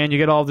 And you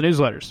get all of the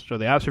newsletters. So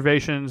the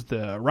observations,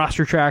 the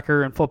roster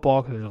tracker in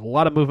football, because there's a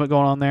lot of movement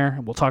going on there,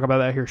 and we'll talk about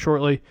that here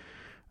shortly.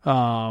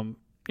 Auburn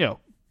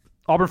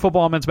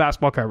football and men's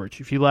basketball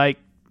coverage. If you like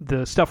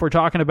the stuff we're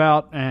talking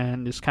about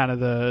and just kind of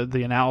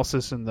the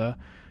analysis and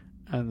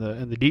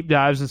the deep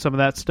dives and some of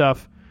that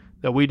stuff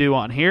that we do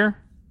on here,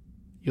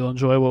 you'll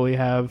enjoy what we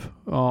have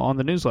on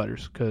the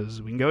newsletters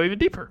because we can go even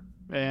deeper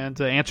and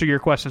answer your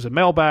questions in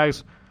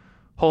mailbags.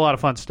 Whole lot of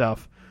fun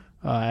stuff.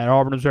 At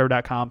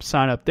auburnobserver.com.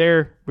 Sign up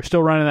there. We're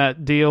still running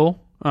that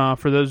deal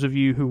for those of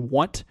you who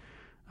want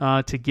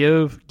to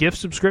give gift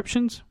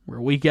subscriptions. We're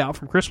a week out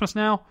from Christmas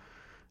now.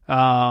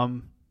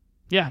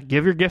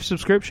 Give your gift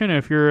subscription.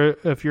 If you're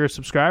a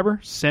subscriber,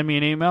 send me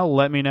an email.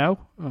 Let me know,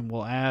 and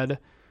we'll add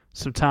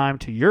some time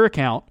to your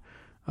account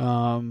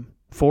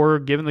for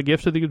giving the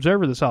gift to the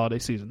Observer this holiday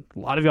season. A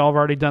lot of y'all have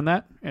already done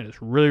that, and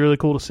it's really, really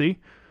cool to see.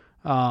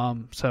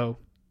 So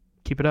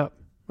keep it up.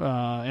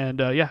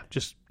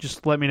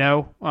 Just let me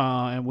know,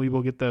 and we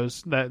will get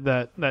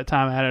that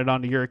time added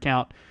onto your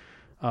account.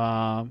 It's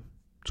a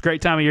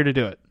great time of year to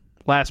do it.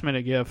 Last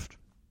minute gift,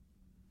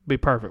 be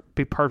perfect.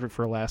 Be perfect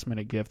for a last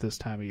minute gift this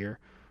time of year,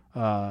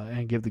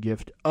 and give the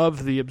gift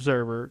of the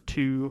Observer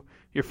to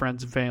your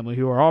friends and family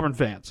who are Auburn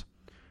fans.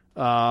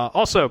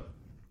 Also,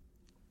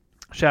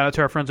 shout out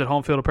to our friends at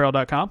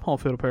HomefieldApparel.com.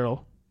 Homefield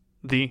Apparel,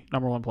 the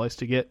number one place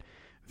to get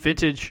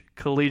vintage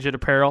collegiate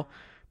apparel.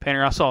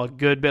 Painter, I saw a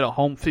good bit of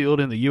home field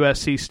in the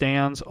USC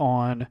stands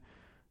on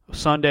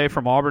Sunday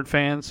from Auburn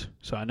fans,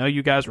 so I know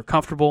you guys were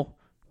comfortable,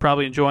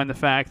 probably enjoying the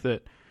fact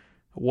that it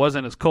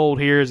wasn't as cold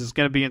here as it's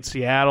going to be in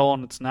Seattle,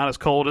 and it's not as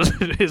cold as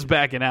it is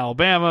back in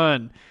Alabama,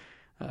 and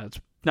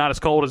it's not as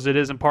cold as it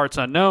is in parts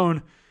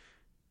unknown.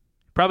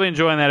 Probably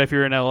enjoying that if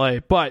you're in LA,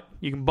 but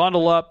you can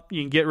bundle up,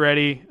 you can get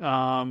ready,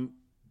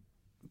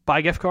 buy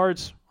gift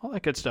cards, all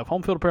that good stuff.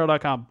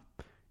 HomefieldApparel.com,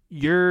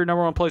 your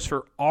number one place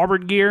for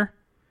Auburn gear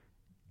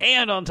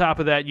And on top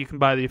of that, you can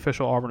buy the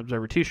official Auburn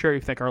Observer t-shirt.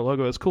 If you think our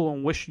logo is cool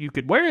and wish you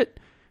could wear it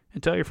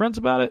and tell your friends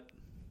about it,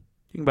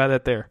 you can buy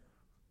that there.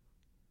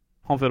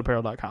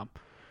 HomeFieldApparel.com.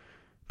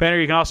 Banner,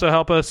 you can also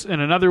help us in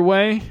another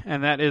way,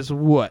 and that is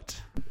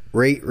what?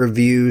 Rate,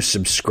 review,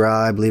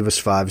 subscribe, leave us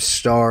 5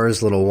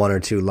 stars, little 1 or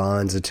 2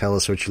 lines to tell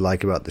us what you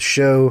like about the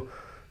show.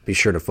 Be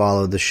sure to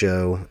follow the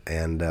show,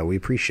 and we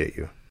appreciate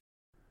you.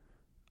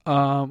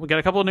 We got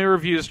a couple of new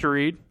reviews to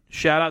read.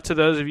 Shout out to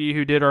those of you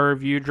who did our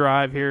review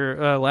drive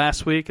here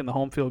last week and the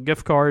home field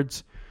gift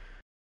cards.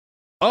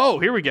 Oh,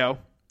 here we go.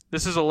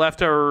 This is a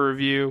leftover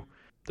review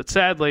that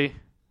sadly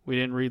we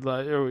didn't read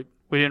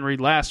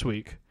last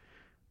week,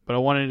 but I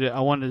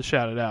wanted to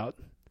shout it out.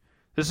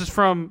 This is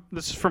from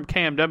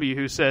KMW,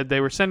 who said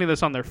they were sending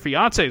this on their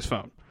fiance's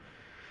phone.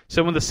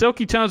 So when the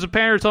silky tones of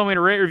Painter told me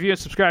to rate, review, and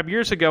subscribe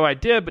years ago, I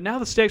did, but now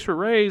the stakes were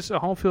raised. A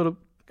home field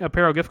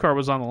apparel gift card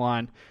was on the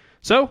line.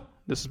 So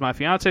this is my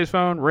fiance's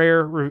phone.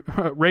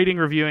 Rating,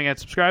 reviewing, and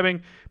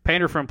subscribing.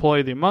 Painter for Employee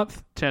of the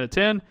Month, 10 of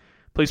 10.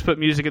 Please put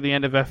music at the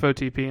end of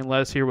FOTP and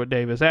let us hear what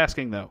Dave is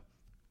asking, though.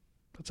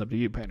 That's up to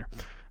you, Painter.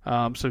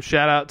 So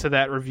shout out to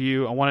that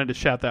review. I wanted to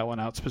shout that one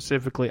out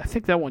specifically. I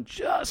think that one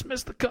just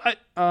missed the cut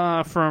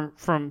from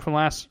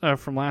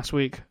last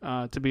week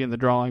to be in the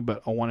drawing,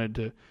 but I wanted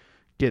to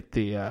get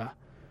that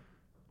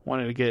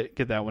one in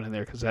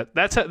there because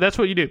that's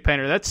what you do,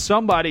 Painter. That's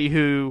somebody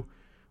who,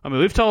 I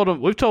mean, we've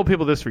told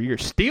people this for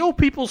years. Steal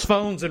people's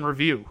phones and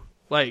review,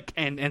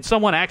 and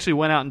someone actually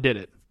went out and did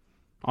it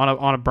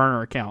on a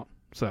burner account.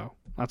 So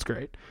that's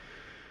great.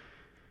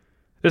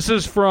 This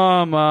is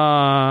from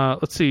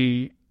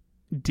DGODSHALL.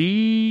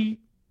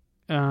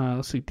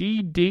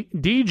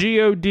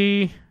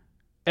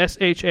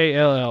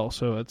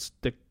 So it's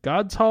the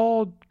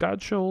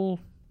Godshall.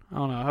 I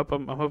don't know. I hope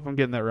I'm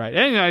getting that right.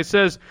 Anyway, it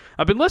says,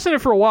 I've been listening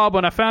for a while,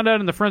 but I found out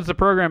in the Friends of the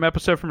Program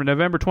episode from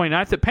November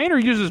 29th that Painter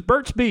uses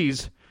Burt's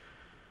Bees.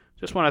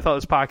 Just when I thought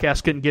this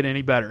podcast couldn't get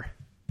any better.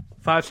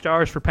 5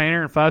 stars for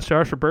Painter and 5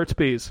 stars for Burt's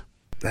Bees.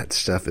 That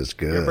stuff is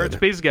good. You're a Burt's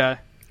Bees guy.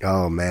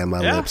 Oh man, my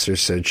lips are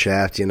so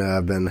chapped. You know,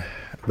 I've been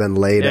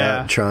laid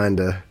out trying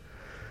to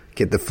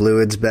get the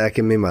fluids back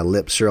in me. My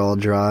lips are all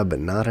dry, but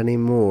not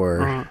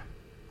anymore.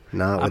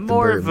 Not with the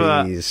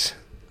Burt Bees.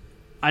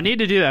 I need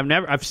to do that.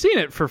 I've seen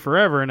it for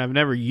forever, and I've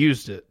never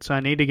used it, so I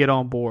need to get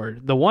on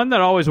board. The one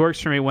that always works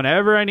for me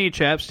whenever I need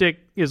chapstick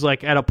is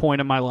like at a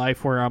point in my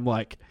life where I'm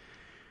like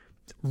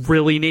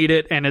really need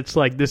it, and it's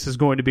like this is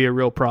going to be a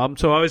real problem.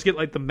 So I always get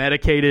like the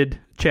medicated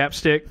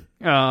chapstick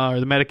or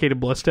the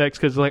medicated Blistex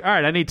because like, all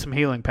right, I need some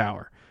healing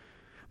power.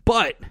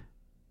 But if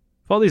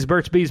all these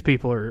Burt's Bees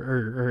people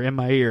are in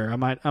my ear, I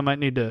might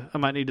need to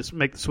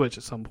make the switch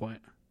at some point.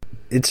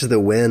 It's the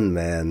wind,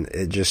 man.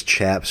 It just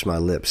chaps my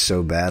lips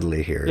so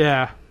badly here.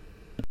 Yeah.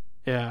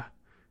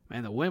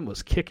 Man, the wind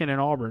was kicking in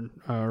Auburn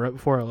right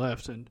before I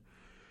left. And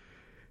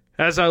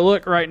as I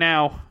look right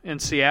now in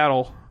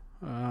Seattle,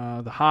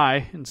 the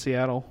high in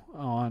Seattle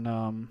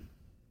on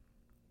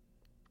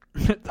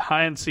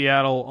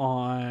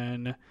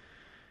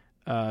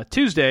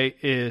Tuesday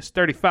is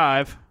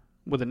 35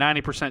 with a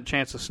 90%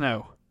 chance of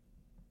snow.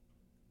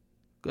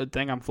 Good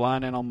thing I'm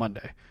flying in on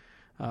Monday.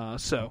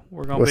 So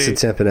we're going to What's the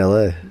temp in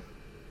LA?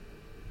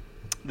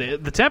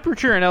 The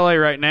temperature in LA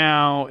right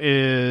now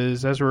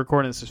is, as we're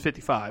recording this, is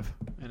 55,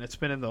 and it's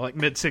been in the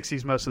mid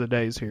 60s most of the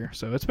days here.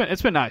 So it's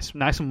been nice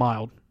and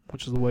mild,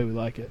 which is the way we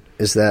like it.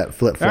 Is that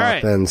flip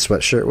flop and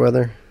sweatshirt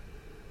weather?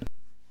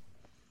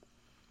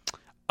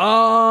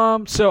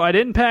 So I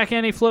didn't pack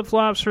any flip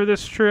flops for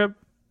this trip.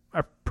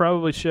 I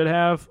probably should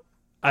have.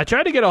 I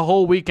tried to get a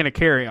whole week in a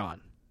carry on,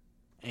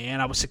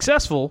 and I was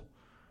successful.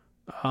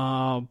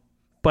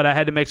 But I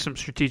had to make some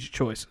strategic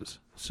choices.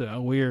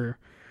 So we're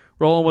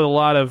rolling with a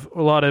lot of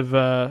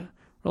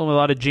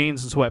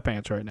jeans and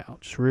sweatpants right now.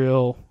 Just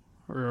real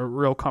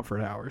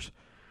comfort hours.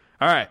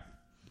 All right.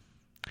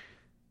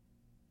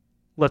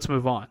 Let's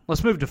move on.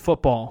 Let's move to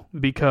football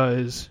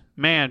because,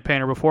 man,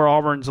 Painter, before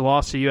Auburn's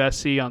loss to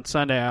USC on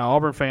Sunday,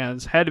 Auburn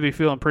fans had to be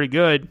feeling pretty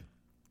good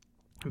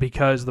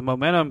because the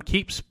momentum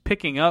keeps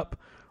picking up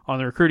on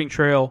the recruiting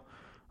trail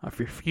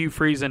for Hugh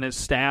Freeze and his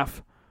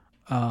staff.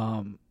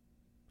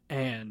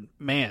 And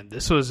man,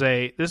 this was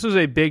a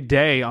big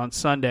day on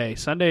Sunday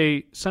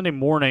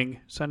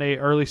morning,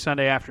 early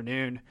Sunday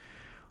afternoon.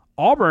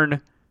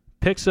 Auburn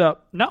picks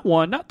up not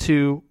 1, not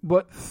 2,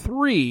 but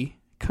 3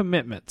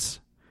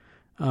 commitments,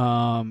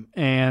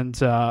 and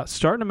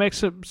starting to make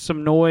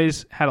some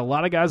noise. Had a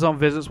lot of guys on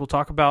visits. We'll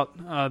talk about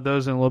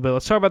those in a little bit.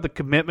 Let's talk about the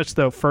commitments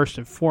though first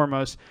and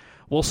foremost.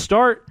 We'll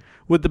start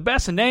with the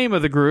best name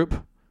of the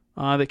group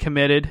that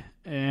committed,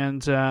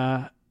 and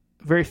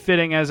very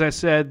fitting, as I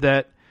said,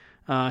 that.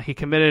 He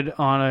committed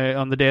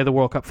on the day of the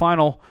World Cup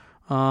final.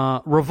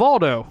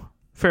 Rivaldo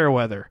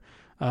Fairweather.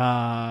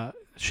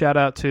 Shout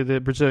out to the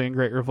Brazilian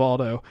great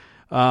Rivaldo.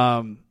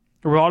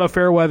 Rivaldo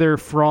Fairweather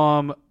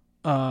from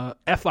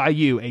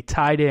FIU, a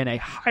tight end, a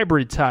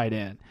hybrid tight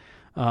end,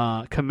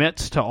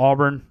 commits to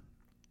Auburn.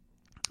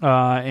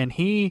 And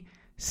he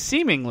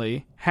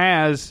seemingly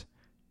has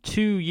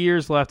 2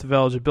 years left of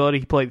eligibility.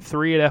 He played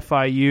 3 at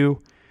FIU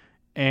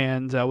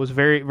and was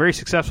very, very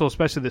successful,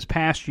 especially this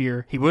past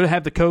year. He would have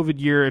had the COVID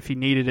year if he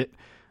needed it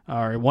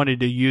or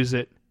wanted to use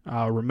it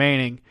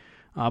remaining.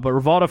 But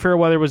Rivaldo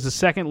Fairweather was the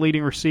second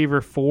leading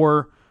receiver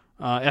for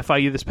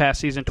FIU this past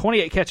season.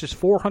 28 catches,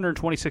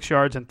 426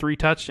 yards, and 3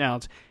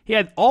 touchdowns. He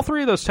had all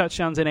 3 of those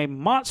touchdowns in a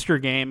monster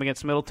game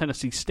against Middle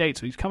Tennessee State,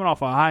 so he's coming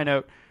off a high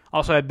note.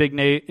 Also had big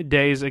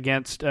days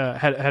against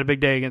had a big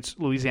day against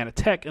Louisiana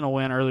Tech in a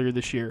win earlier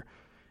this year.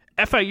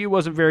 FIU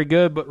wasn't very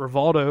good, but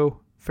Rivaldo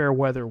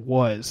Fairweather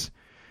was.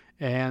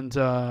 And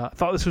I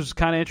thought this was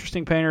kind of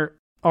interesting, Painter.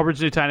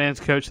 Auburn's new tight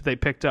ends coach that they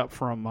picked up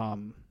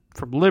from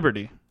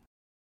Liberty,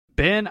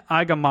 Ben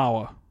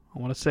Igamawa. I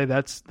want to say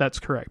that's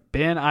correct.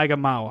 Ben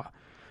Igamawa.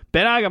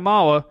 Ben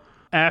Igamawa,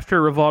 after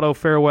Rivaldo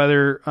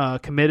Fairweather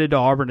committed to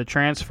Auburn to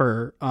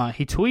transfer,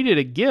 he tweeted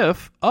a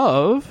GIF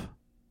of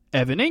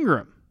Evan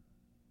Ingram.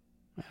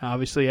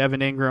 Obviously,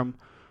 Evan Ingram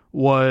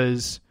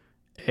was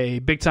a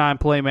big-time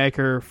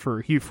playmaker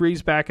for Hugh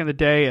Freeze back in the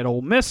day at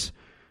Ole Miss.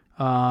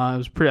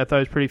 I thought it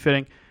was pretty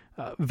fitting.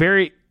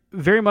 Very,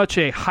 very much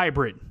a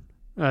hybrid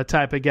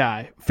type of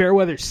guy.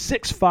 Fairweather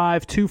 6'5",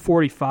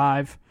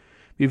 245.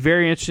 Be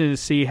very interested to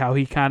see how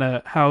he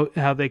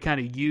how they kind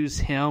of use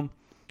him,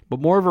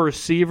 but more of a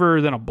receiver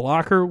than a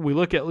blocker. We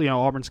look at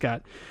Auburn's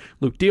got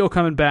Luke Deal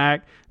coming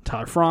back,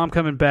 Tyler Fromm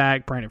coming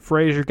back, Brandon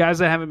Frazier, guys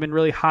that haven't been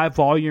really high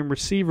volume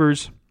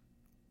receivers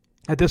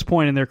at this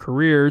point in their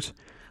careers.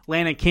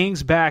 Landon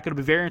King's back. It'll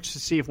be very interesting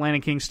to see if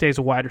Landon King stays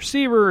a wide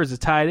receiver, as a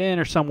tight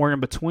end, or somewhere in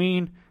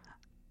between.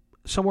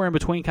 Somewhere in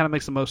between kind of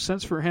makes the most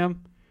sense for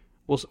him.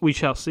 We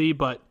shall see,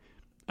 but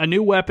a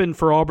new weapon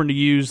for Auburn to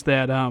use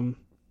that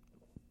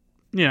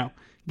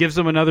gives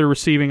them another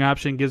receiving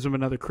option, gives them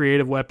another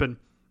creative weapon.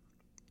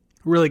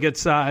 Really good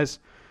size.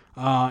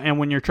 And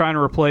when you're trying to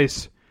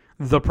replace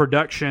the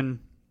production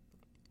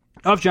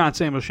of John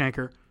Samuel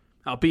Shenker,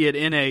 albeit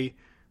in a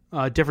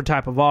different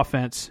type of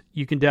offense,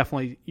 you can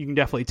definitely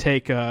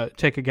take a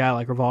guy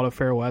like Rivaldo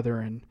Fairweather,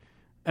 and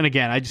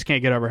again, I just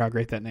can't get over how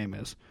great that name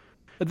is.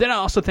 But then I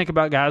also think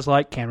about guys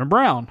like Cameron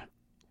Brown.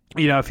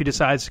 If he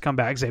decides to come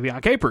back, Xavier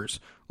Capers,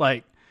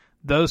 like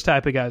those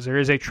type of guys. There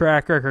is a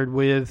track record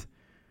with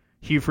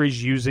Hugh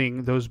Freeze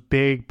using those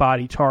big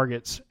body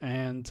targets,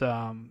 and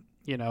the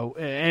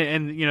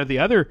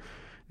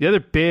other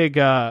big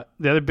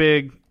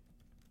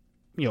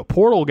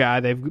portal guy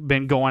they've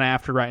been going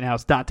after right now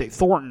is Dante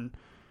Thornton,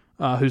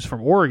 who's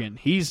from Oregon.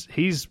 He's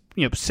 6'5",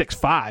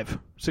 6'4",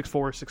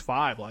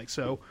 6'5", like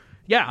so.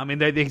 Yeah, I mean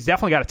he's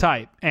definitely got a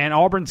type, and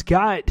Auburn's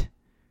got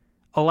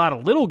a lot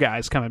of little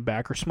guys coming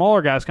back or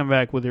smaller guys coming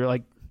back with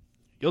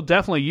you'll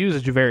definitely use a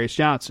Javarius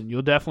Johnson,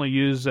 you'll definitely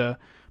use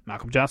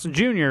Malcolm Johnson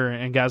Jr.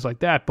 and guys like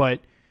that, but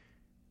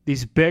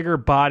these bigger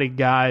bodied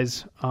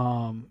guys,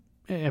 and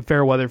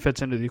Fairweather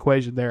fits into the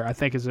equation there, I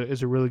think is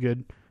a really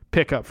good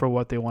pickup for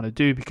what they want to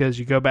do, because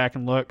you go back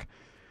and look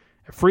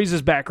at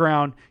Freeze's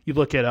background, you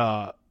look at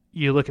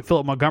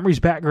Philip Montgomery's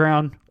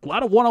background, a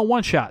lot of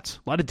one-on-one shots,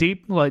 a lot of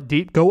deep,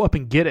 go up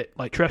and get it,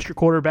 trust your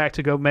quarterback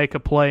to go make a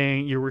play,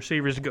 and your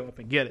receivers to go up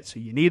and get it. So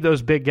you need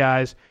those big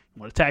guys.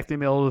 You want to attack the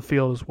middle of the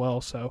field as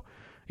well. So,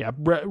 yeah,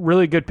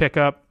 really good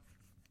pickup.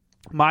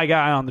 My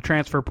guy on the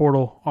transfer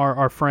portal,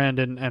 our friend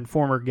and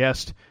former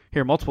guest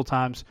here multiple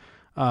times,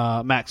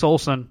 Max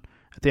Olson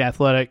at The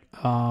Athletic.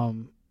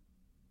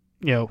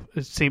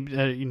 It seems,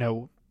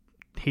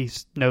 he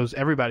knows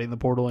everybody in the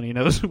portal, and he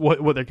knows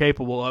what they're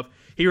capable of.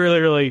 He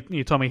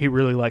he told me he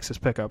really likes his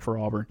pickup for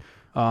Auburn.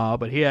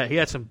 But he had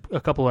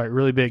a couple of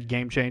really big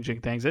game-changing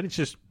things. And it's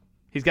just,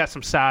 he's got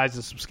some size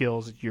and some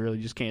skills that you really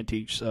just can't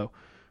teach. So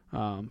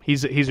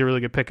he's a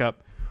really good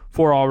pickup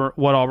for Auburn,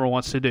 what Auburn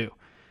wants to do.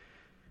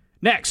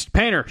 Next,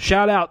 Painter,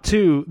 shout out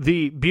to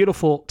the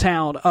beautiful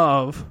town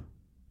of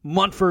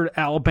Munford,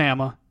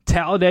 Alabama,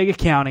 Talladega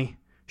County.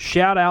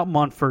 Shout out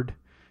Munford.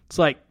 It's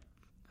I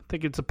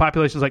think it's a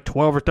population is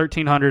 12 or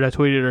 1,300. I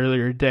tweeted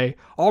earlier today.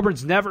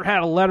 Auburn's never had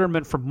a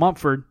letterman from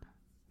Munford.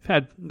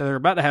 They're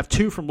about to have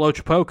 2 from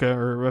Lochapoka,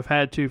 or have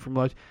had 2 from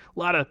Loch. A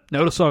lot of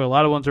Notasulga, a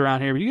lot of ones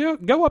around here. But you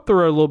go up the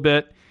road a little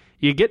bit,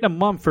 you get to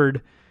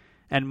Munford,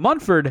 and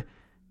Munford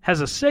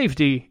has a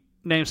safety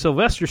named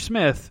Sylvester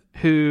Smith,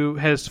 who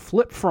has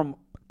flipped from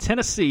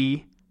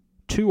Tennessee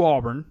to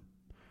Auburn,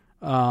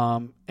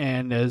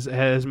 and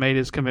has made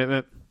his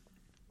commitment.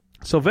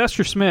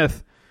 Sylvester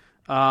Smith,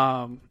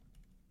 not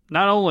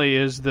only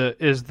is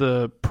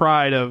the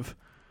pride of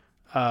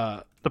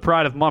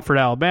Munford,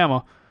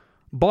 Alabama,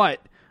 but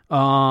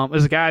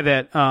is a guy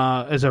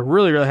that is a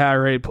really, really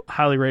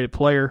highly rated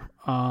player.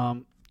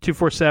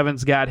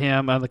 247's got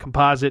him on the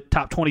composite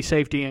top 20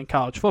 safety in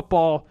college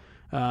football,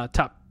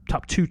 top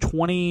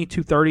 220,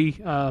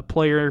 230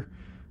 player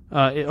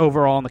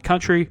overall in the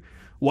country.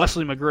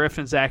 Wesley McGriff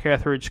and Zach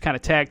Etheridge kind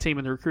of tag team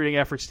in the recruiting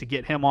efforts to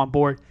get him on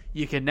board.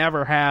 You can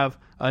never have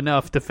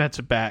enough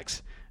defensive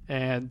backs.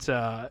 And,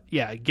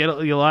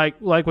 you like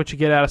what you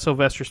get out of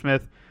Sylvester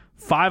Smith.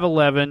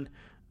 5'11",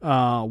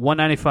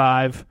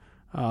 195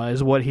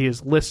 is what he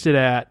is listed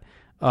at.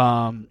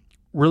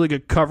 Really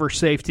good cover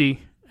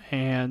safety,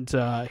 and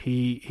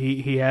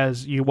he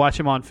has, you watch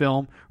him on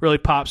film, really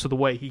pops with the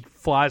way he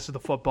flies to the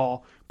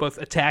football, both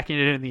attacking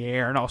it in the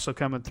air and also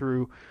coming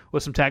through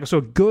with some tackles. So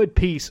a good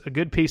piece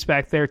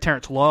back there.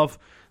 Terrence Love,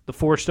 the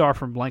 4-star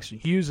from Langston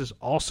Hughes, is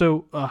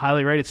also a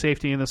highly rated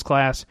safety in this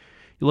class.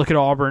 You look at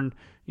Auburn,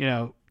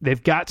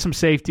 they've got some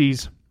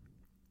safeties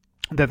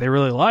that they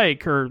really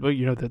like, or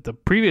that the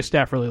previous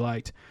staff really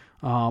liked,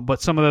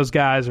 but some of those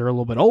guys are a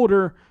little bit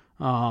older.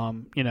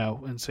 And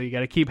so you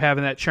got to keep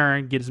having that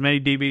churn, get as many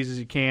DBs as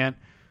you can.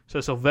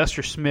 So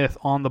Sylvester Smith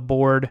on the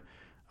board.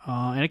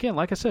 And again,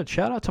 like I said,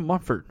 shout out to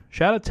Munford.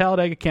 Shout out to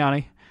Talladega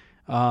County.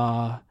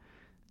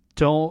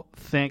 Don't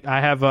think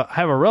I have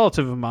a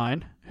relative of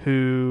mine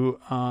who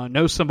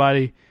knows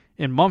somebody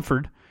in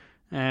Munford,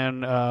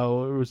 and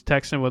was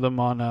texting with him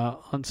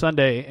on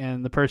Sunday,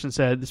 and the person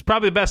said, it's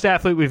probably the best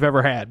athlete we've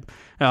ever had.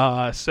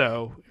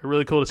 So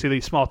really cool to see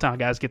these small town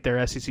guys get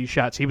their SEC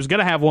shots. He was going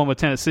to have one with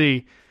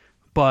Tennessee,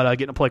 but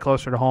getting to play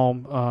closer to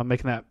home,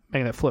 making that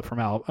flip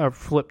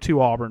flip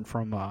to Auburn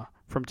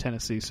from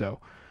Tennessee.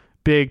 So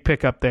big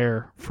pickup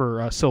there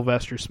for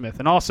Sylvester Smith.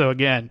 And also,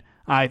 again,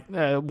 I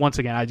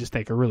just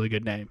think a really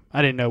good name.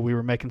 I didn't know we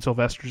were making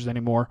Sylvesters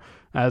anymore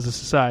as a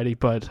society,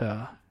 but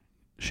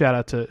shout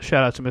out to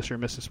Mr.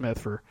 and Mrs. Smith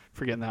for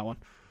getting that one.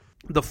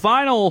 The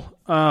final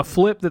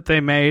flip that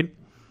they made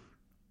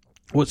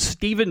was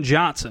Steven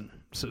Johnson.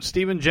 So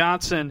Steven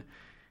Johnson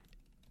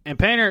and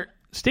Painter.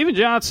 Steven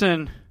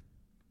Johnson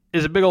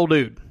is a big old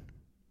dude.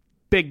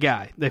 Big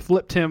guy. They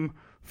flipped him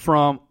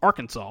from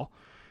Arkansas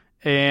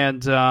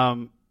and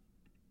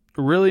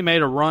really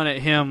made a run at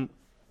him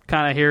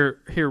kind of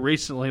here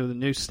recently with the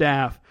new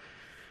staff.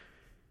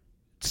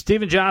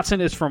 Steven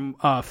Johnson is from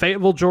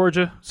Fayetteville,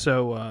 Georgia,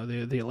 so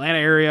the Atlanta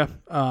area.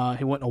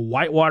 He went to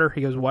Whitewater.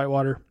 He goes to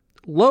Whitewater.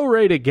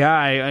 Low-rated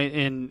guy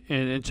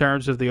in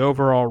terms of the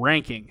overall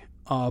ranking.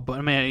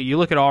 But, man, you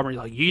look at Auburn,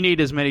 you're like, you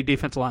need as many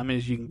defensive linemen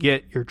as you can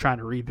get. You're trying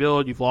to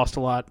rebuild. You've lost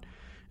a lot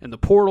in the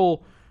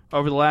portal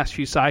over the last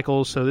few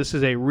cycles, so this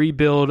is a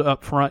rebuild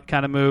up front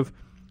kind of move.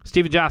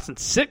 Steven Johnson,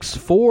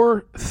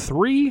 6'4",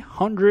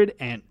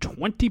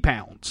 320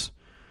 pounds.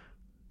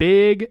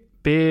 Big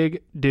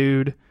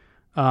dude.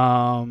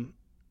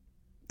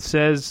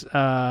 Says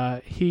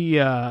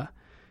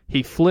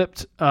he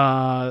flipped.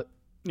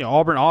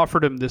 Auburn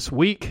offered him this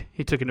week.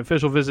 He took an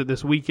official visit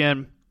this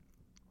weekend.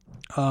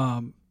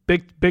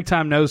 Big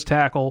time nose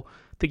tackle.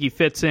 I think he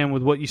fits in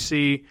with what you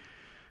see.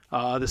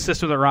 The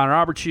system that Ron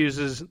Roberts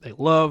uses. They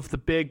love the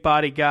big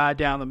body guy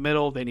down the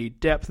middle. They need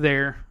depth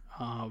there.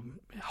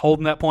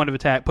 Holding that point of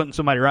attack, putting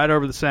somebody right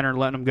over the center and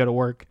letting them go to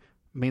work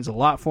means a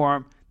lot for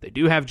them. They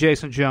do have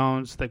Jason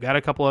Jones. They've got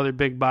a couple other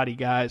big body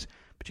guys,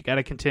 but you got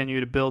to continue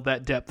to build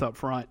that depth up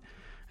front.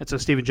 And so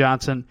Steven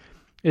Johnson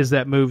is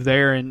that move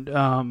there.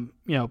 And,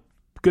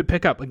 good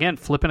pickup. Again,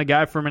 flipping a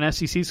guy from an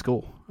SEC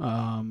school.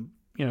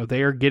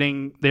 They're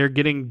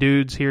getting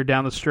dudes here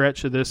down the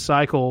stretch of this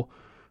cycle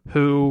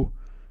who,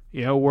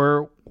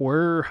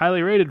 were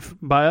highly rated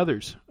by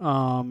others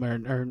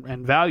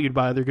and valued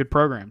by other good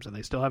programs, and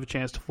they still have a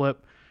chance to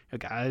flip a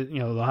guy.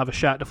 They'll have a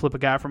shot to flip a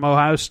guy from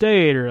Ohio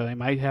State, or they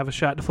might have a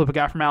shot to flip a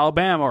guy from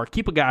Alabama, or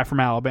keep a guy from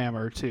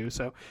Alabama or two.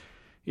 So,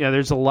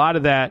 there's a lot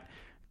of that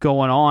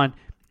going on.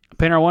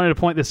 Painter, I wanted to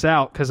point this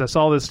out because I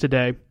saw this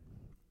today,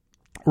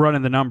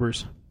 running the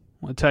numbers.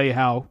 I want to tell you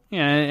how,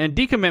 and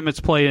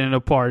decommitments play a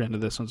part into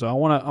this one. So I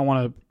want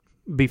to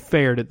be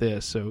fair to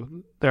this. So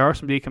there are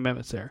some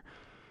decommitments there.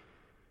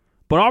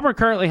 But Auburn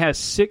currently has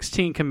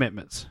 16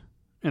 commitments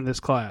in this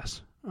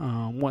class.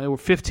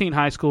 15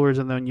 high schoolers,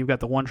 and then you've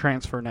got the one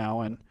transfer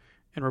now in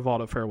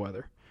Rivaldo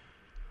Fairweather.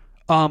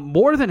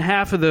 More than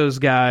half of those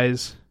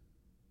guys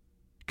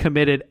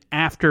committed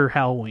after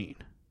Halloween,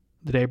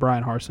 the day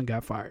Brian Harsin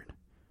got fired.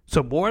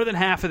 So more than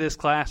half of this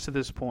class to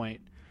this point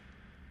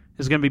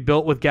is going to be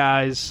built with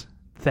guys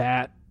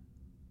that,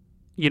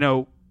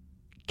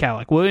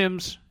 Cadillac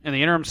Williams and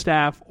the interim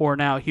staff, or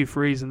now Hugh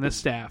Freeze and this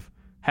staff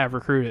have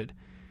recruited.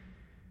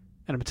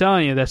 And I'm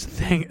telling you, that's the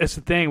thing. That's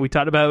the thing. We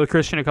talked about it with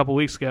Christian a couple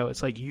weeks ago.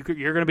 It's like you're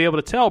going to be able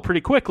to tell pretty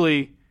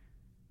quickly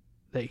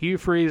that Hugh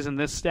Freeze and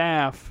this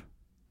staff,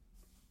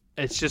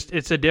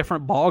 it's a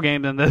different ball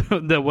game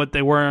than what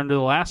they were under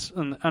the last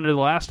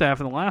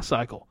staff in the last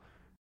cycle.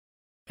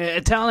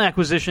 And talent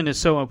acquisition is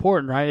so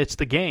important, right? It's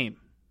the game.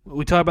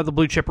 We talk about the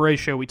blue chip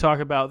ratio. We talk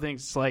about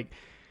things. It's like,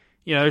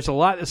 there's a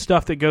lot of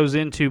stuff that goes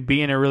into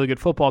being a really good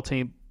football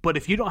team. But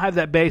if you don't have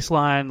that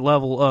baseline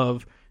level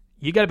of,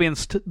 you got to be in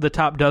the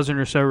top dozen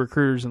or so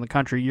recruiters in the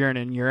country year in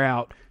and year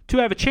out to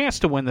have a chance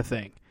to win the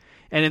thing.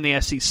 And in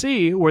the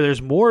SEC, where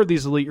there's more of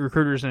these elite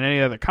recruiters than any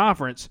other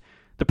conference,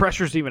 the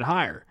pressure's even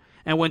higher.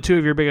 And when two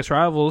of your biggest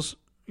rivals,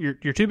 your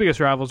two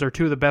biggest rivals, are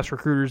two of the best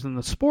recruiters in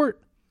the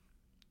sport,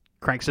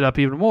 cranks it up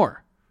even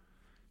more.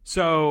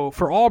 So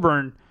for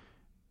Auburn,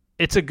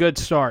 it's a good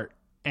start,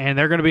 and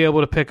they're going to be able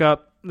to pick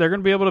up. They're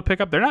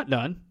not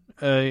done.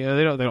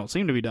 They don't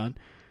seem to be done.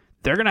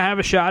 They're going to have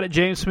a shot at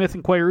James Smith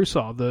and Quay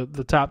Russaw,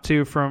 the top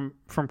two from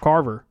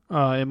Carver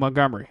in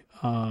Montgomery.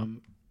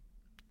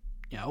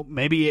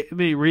 Maybe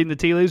reading the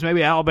tea leaves,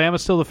 maybe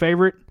Alabama's still the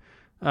favorite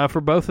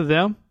for both of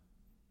them.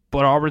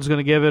 but Auburn's going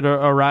to give it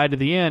a ride to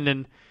the end,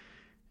 and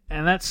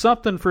that's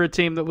something for a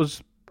team that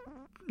was,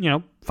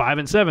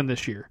 5-7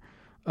 this year.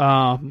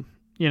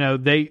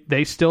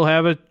 They still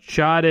have a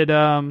shot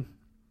at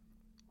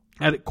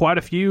quite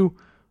a few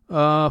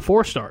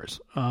 4 stars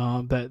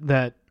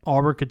that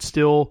Auburn could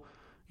still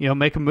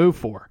make a move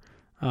for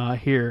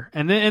here,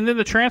 and then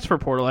the transfer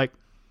portal, like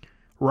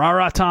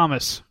Ra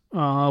Thomas,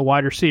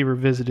 wide receiver,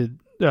 visited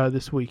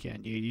this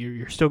weekend.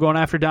 You're still going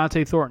after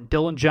Dante Thornton,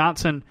 Dylan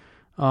Johnson,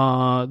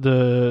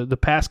 the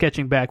pass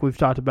catching back we've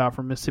talked about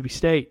from Mississippi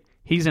State.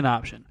 He's an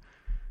option.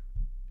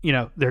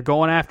 They're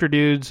going after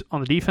dudes on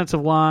the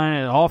defensive line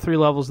at all 3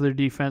 levels of their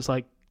defense.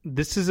 Like,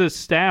 this is a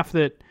staff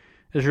that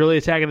is really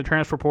attacking the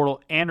transfer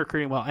portal and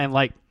recruiting well. And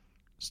like,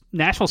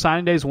 National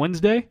Signing Day is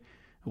Wednesday.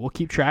 We'll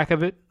keep track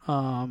of it.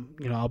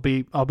 I'll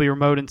be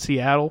remote in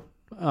Seattle.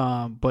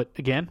 But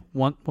again,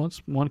 want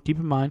to keep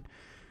in mind,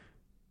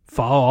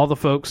 follow all the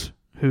folks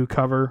who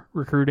cover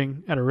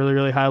recruiting at a really,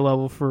 really high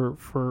level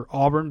for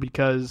Auburn,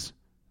 because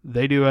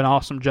they do an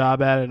awesome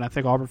job at it. And I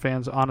think Auburn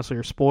fans honestly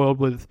are spoiled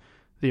with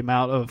the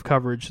amount of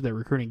coverage that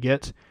recruiting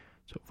gets.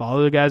 So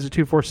follow the guys at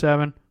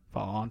 247,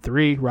 follow On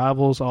 3,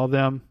 Rivals, all of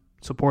them,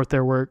 support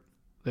their work.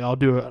 They all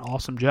do an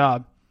awesome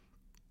job.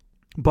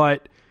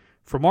 But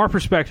from our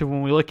perspective,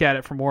 when we look at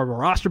it from more of a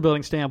roster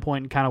building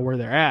standpoint and kind of where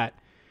they're at,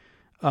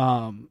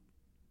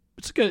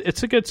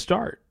 it's a good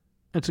start.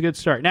 It's a good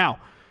start. Now,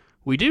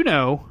 we do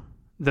know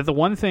that the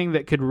one thing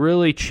that could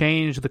really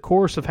change the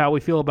course of how we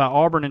feel about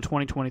Auburn in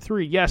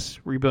 2023, yes,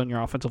 rebuilding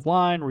your offensive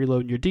line,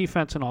 reloading your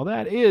defense and all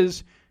that,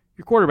 is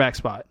your quarterback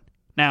spot.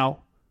 Now,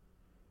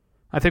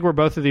 I think we're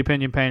both of the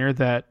opinion, Painter,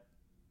 that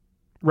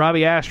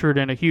Robbie Ashford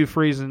and a Hugh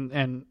Freeze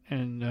and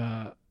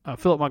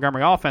Philip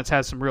Montgomery offense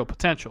has some real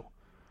potential.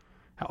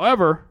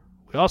 However,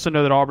 we also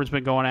know that Auburn's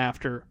been going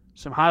after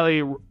some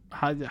highly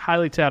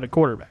touted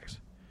quarterbacks.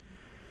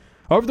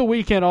 Over the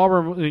weekend,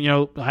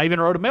 Auburn, I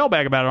even wrote a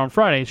mailbag about it on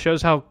Friday. It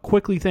shows how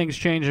quickly things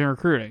change in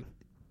recruiting.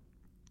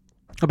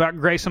 About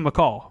Grayson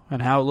McCall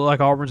and how it looked like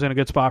Auburn's in a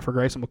good spot for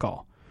Grayson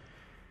McCall.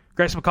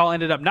 Grayson McCall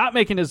ended up not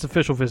making his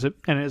official visit,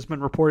 and it has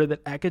been reported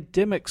that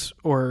academics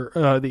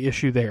were the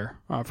issue there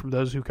from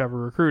those who cover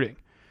recruiting.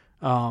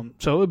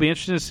 So it would be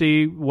interesting to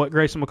see what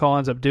Grayson McCall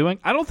ends up doing.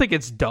 I don't think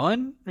it's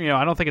done.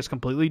 I don't think it's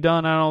completely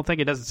done. I don't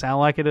think it doesn't sound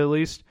like it, at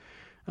least,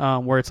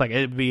 where it's like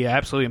it'd be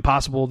absolutely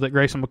impossible that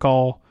Grayson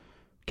McCall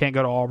can't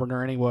go to Auburn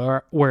or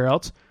anywhere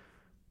else.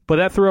 But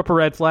that threw up a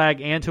red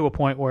flag, and to a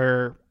point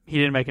where he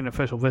didn't make an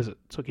official visit.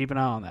 So keep an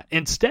eye on that.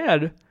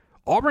 Instead,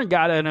 Auburn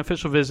got an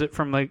official visit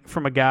from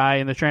a guy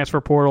in the transfer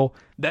portal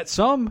that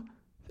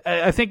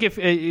I think if,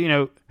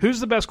 who's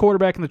the best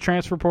quarterback in the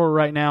transfer portal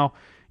right now?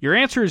 Your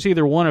answer is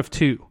either one of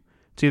two.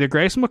 It's either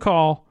Grayson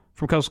McCall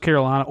from Coastal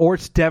Carolina or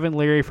it's Devin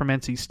Leary from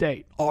NC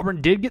State.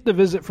 Auburn did get the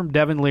visit from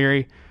Devin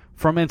Leary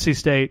from NC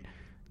State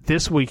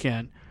this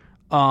weekend,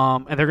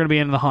 and they're going to be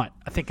in the hunt.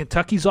 I think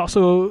Kentucky's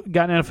also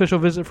gotten an official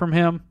visit from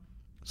him.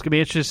 It's going to be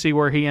interesting to see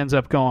where he ends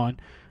up going.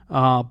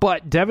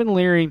 But Devin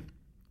Leary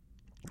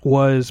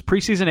was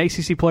preseason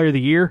ACC Player of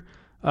the Year.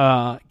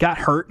 Got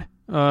hurt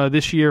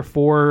this year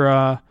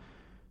for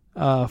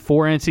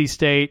NC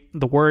State.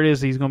 The word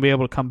is he's going to be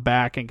able to come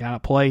back and kind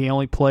of play. He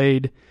only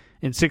played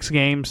in 6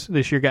 games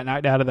this year. Got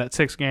knocked out of that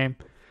 6th game.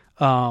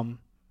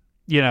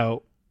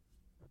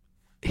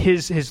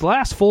 His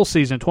last full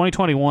season,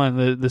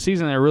 2021, the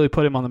season that really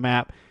put him on the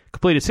map,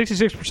 completed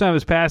 66% of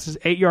his passes,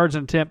 8 yards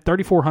an attempt,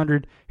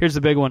 3,400. Here's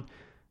the big one,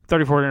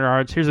 3,400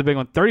 yards. Here's the big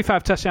one,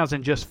 35 touchdowns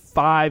and just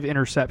 5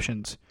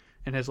 interceptions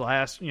in his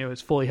last,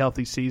 his fully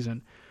healthy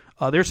season.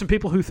 There's some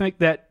people who think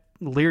that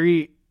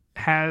Leary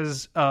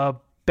has a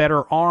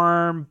better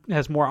arm,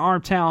 has more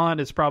arm talent,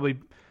 is probably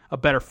a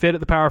better fit at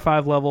the Power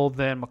 5 level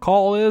than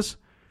McCall is.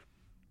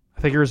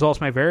 I think your results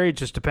may vary. It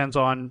just depends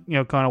on,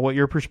 kind of what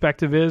your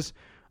perspective is.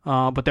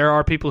 But there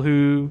are people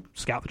who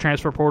scout the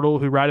transfer portal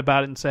who write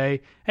about it and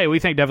say, hey, we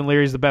think Devin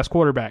Leary is the best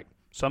quarterback.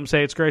 Some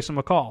say it's Grayson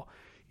McCall.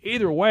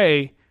 Either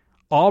way,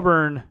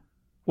 Auburn,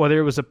 whether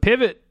it was a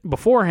pivot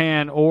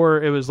beforehand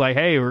or it was like,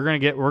 hey, we're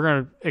going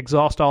to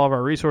exhaust all of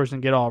our resources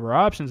and get all of our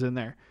options in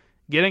there.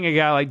 Getting a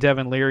guy like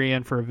Devin Leary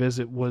in for a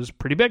visit was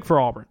pretty big for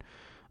Auburn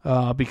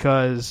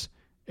because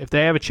if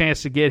they have a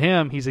chance to get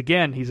him, he's a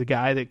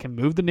guy that can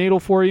move the needle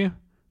for you,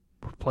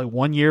 play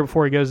 1 year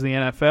before he goes to the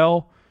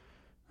NFL,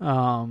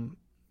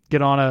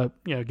 get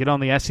on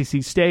the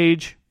SEC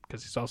stage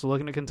because he's also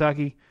looking at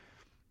Kentucky,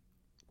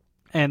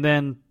 and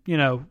then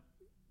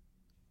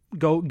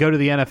go to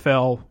the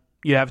NFL.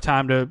 You have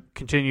time to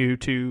continue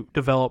to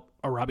develop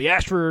a Robbie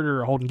Ashford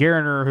or a Holden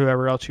Gariner or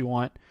whoever else you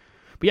want.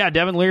 But yeah,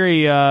 Devin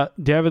Leary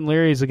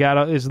is the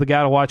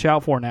guy to watch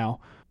out for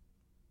now.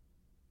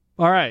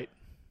 All right,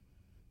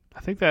 I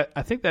think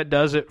that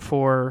does it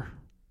for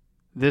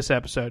this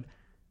episode.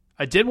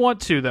 I did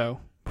want to,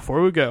 though,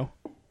 before we go,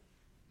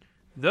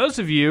 those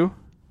of you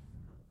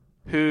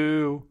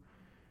who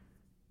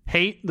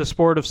hate the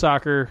sport of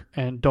soccer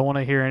and don't want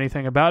to hear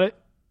anything about it,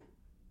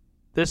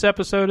 this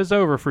episode is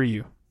over for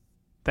you.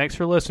 Thanks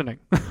for listening.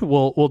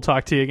 We'll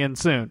talk to you again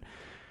soon.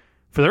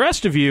 For the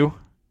rest of you,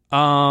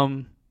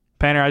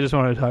 Painter, I just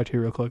wanted to talk to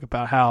you real quick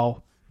about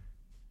how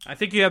I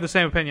think you have the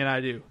same opinion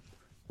I do.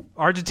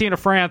 Argentina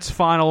France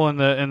final in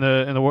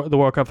the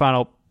World Cup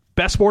final,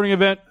 best sporting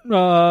event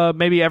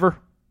maybe ever.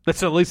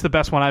 That's at least the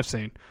best one I've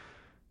seen.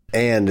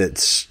 And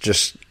it's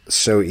just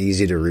so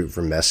easy to root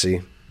for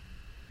Messi.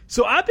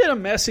 So I've been a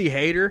Messi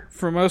hater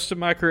for most of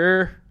my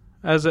career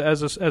as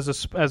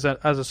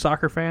a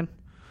soccer fan.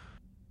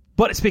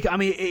 But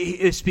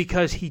it's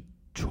because he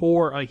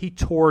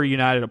tore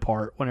United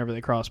apart whenever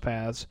they crossed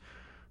paths.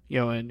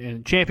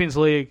 In Champions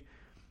League,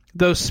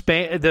 those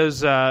Spain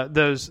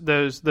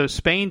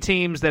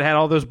teams that had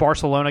all those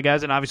Barcelona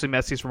guys, and obviously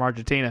Messi's from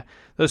Argentina.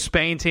 Those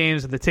Spain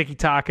teams and the tiki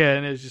taka,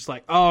 and it was just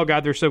like, oh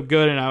god, they're so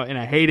good, and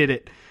I hated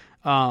it,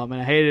 and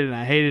I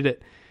hated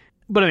it.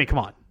 But I mean, come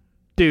on,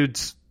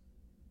 dude's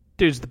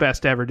the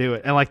best to ever do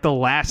it, and like the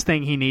last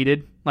thing he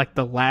needed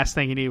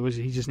was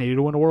he just needed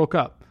to win a World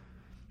Cup.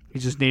 He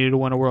just needed to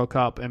win a World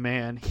Cup, and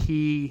man,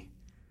 he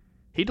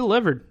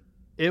delivered.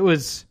 It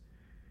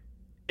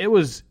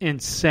was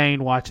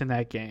insane watching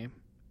that game.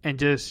 And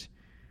just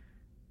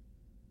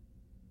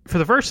for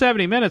the first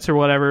 70 minutes or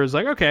whatever, it was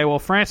like, okay, well,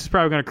 France is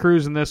probably going to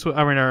cruise in this one.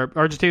 Or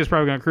Argentina is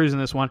probably going to cruise in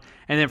this one.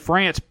 And then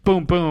France,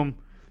 boom, boom.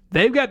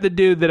 They've got the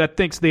dude that I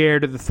think's the heir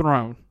to the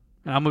throne.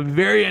 And I'm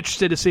very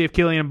interested to see if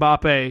Kylian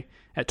Mbappe,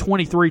 at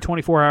 23,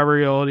 24,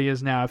 however old he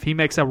is now, if he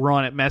makes a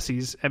run at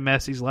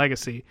Messi's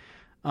legacy.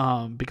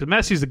 Because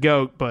Messi's the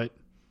GOAT, but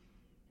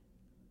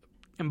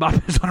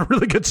Mbappe's on a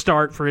really good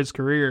start for his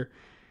career.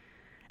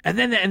 And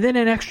then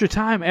in extra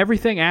time,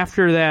 everything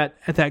after that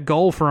that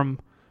goal that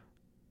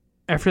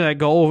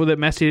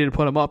Messi did to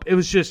put him up, it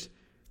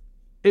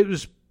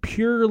was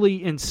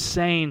purely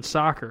insane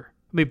soccer.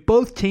 I mean,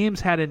 both teams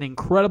had an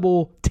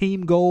incredible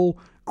team goal,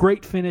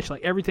 great finish,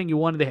 like everything you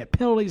wanted. They had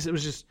penalties. It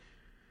was just,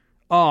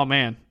 oh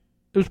man,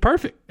 it was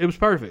perfect. It was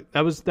perfect.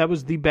 That was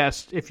the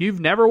best. If you've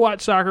never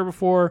watched soccer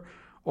before,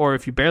 or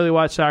if you barely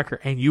watch soccer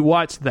and you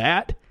watched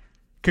that,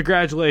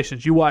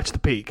 congratulations, you watched the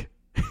peak.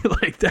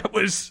 Like that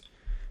was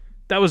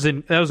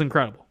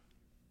incredible.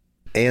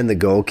 And the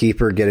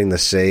goalkeeper getting the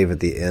save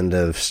at the end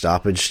of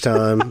stoppage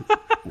time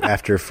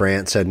after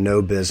France had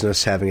no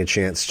business having a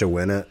chance to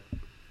win it.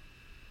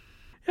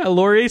 Yeah,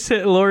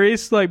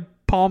 Lloris like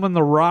palming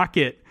the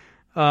rocket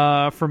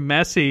from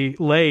Messi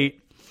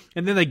late,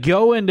 and then they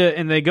go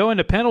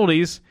into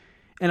penalties,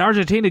 and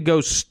Argentina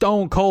goes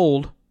stone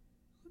cold,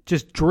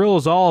 just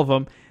drills all of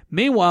them.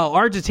 Meanwhile,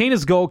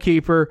 Argentina's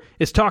goalkeeper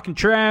is talking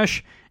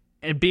trash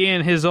and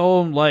being his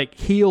own like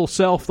heel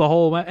self the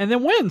whole and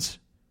then wins.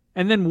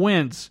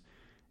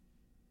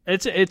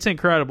 It's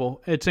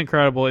incredible. It's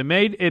incredible. It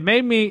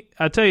made me,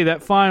 I tell you,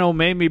 that final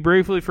made me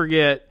briefly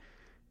forget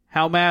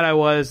how mad I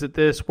was that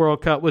this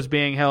World Cup was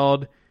being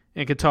held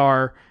in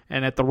Qatar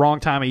and at the wrong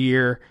time of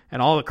year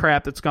and all the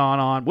crap that's gone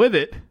on with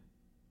it.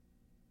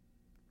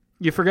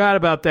 You forgot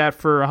about that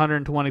for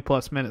 120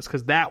 plus minutes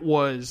because that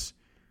was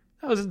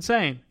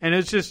insane. And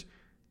it's just,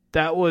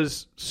 that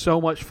was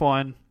so much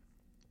fun.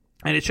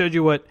 And it showed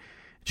you what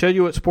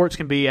sports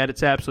can be at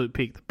its absolute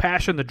peak. The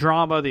passion, the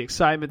drama, the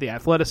excitement, the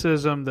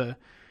athleticism, the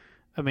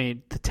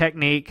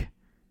technique.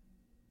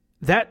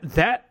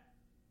 That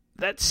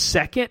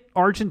second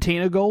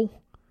Argentina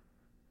goal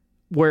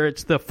where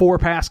it's the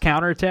 4-pass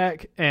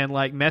counterattack and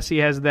like Messi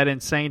has that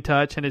insane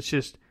touch and it's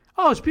just,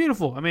 oh, it's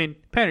beautiful. I mean,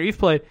 Painter, you've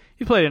played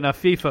enough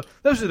FIFA.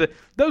 That's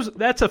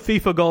a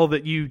FIFA goal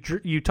that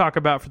you talk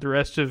about for the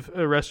rest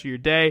of your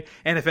day.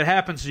 And if it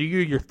happens to you,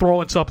 you're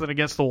throwing something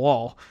against the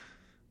wall.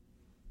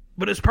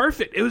 But it's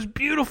perfect. It was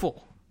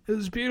beautiful.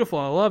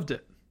 I loved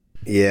it.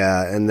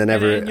 Yeah, and then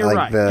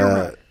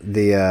the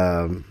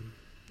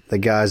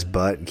guy's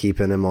butt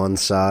keeping him on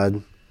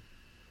side.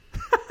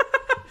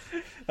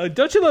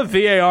 Don't you love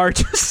VAR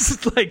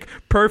just like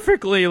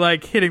perfectly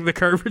like hitting the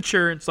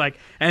curvature? It's like,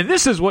 and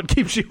this is what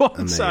keeps you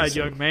on side,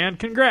 young man.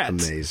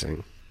 Congrats.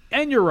 Amazing.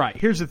 And you're right.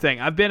 Here's the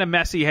thing. I've been a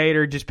Messi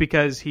hater just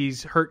because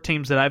he's hurt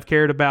teams that I've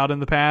cared about in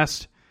the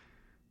past.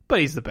 But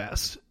he's the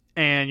best.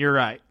 And you're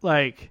right.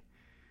 Like,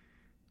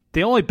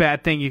 the only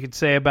bad thing you could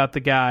say about the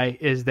guy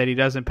is that he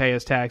doesn't pay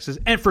his taxes.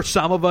 And for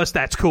some of us,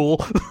 that's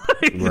cool.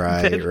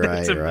 Right. He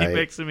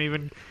makes him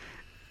even...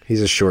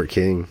 He's a short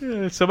king.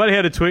 Yeah, somebody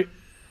had a tweet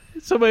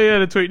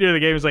near the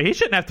game. It was like, he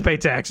shouldn't have to pay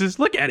taxes.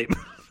 Look at him.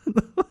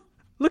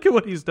 Look at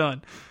what he's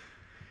done.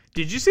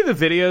 Did you see the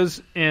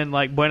videos in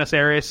like Buenos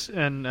Aires,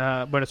 and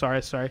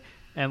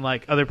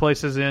like other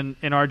places in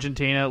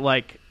Argentina?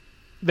 Like,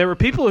 there were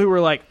people who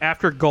were like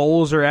after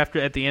goals or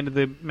at the end of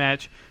the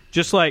match,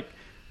 just like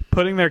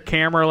putting their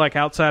camera like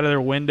outside of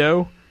their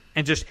window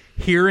and just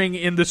hearing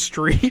in the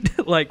street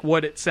like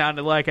what it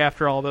sounded like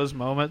after all those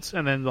moments,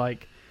 and then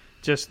like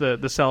just the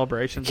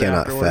celebrations.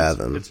 Cannot afterwards.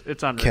 fathom.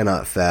 It's unreal.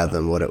 Cannot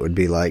fathom what it would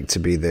be like to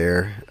be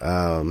there,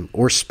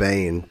 or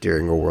Spain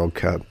during a World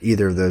Cup.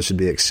 Either of those would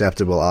be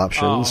acceptable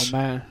options. Oh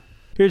man!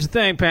 Here's the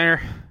thing,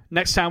 Painter.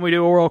 Next time we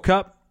do a World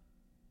Cup,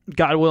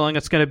 God willing,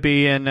 it's going to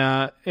be in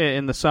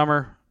the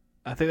summer.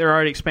 I think they're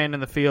already expanding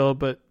the field,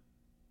 but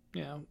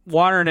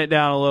watering it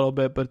down a little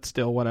bit, but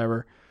still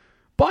whatever.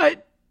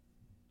 But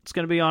it's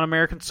going to be on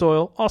American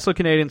soil, also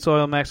Canadian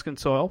soil, Mexican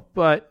soil.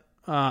 But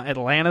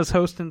Atlanta's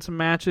hosting some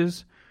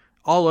matches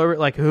all over.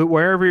 Like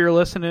wherever you're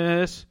listening to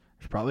this,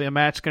 there's probably a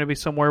match going to be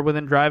somewhere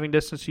within driving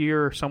distance of you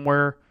or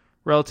somewhere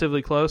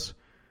relatively close.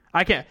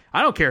 I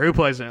don't care who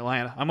plays in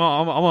Atlanta. I'm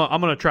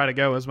gonna try to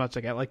go as much as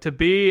I can. Like, to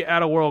be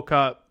at a World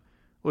Cup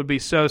would be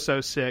so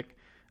sick.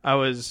 I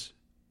was,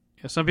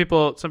 some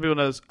people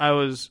knows I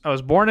was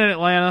born in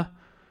Atlanta.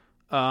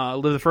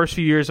 Lived the first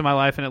few years of my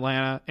life in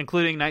Atlanta,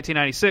 including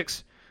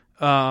 1996.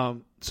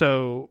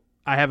 So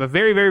I have a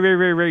very, very, very,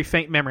 very, very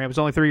faint memory. I was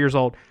only 3 years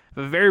old.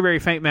 I have a very, very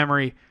faint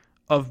memory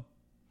of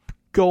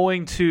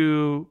going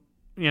to,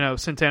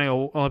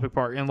 Centennial Olympic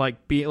Park and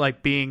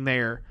being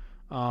there,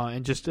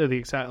 and just the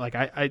excitement. Like,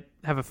 I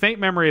have a faint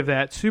memory of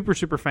that, super,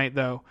 super faint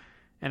though,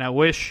 and I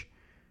wish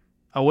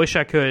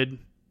I could.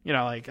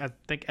 I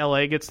think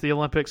LA gets the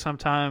Olympics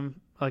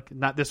sometime. Like,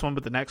 not this one,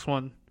 but the next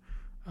one.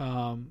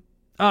 I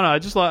don't know. I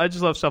just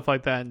love stuff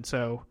like that, and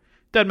so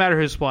it doesn't matter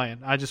who's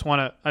playing. I just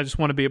want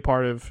to be a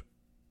part of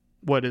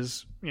what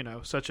is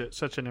such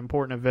an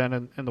important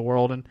event in the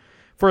world, and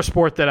for a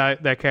sport that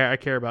I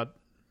care about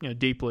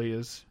deeply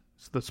is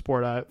the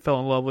sport I fell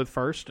in love with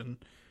first and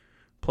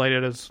played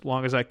it as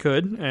long as I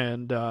could.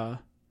 And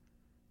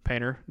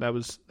Painter, that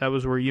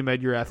was where you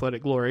made your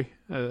athletic glory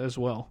as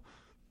well.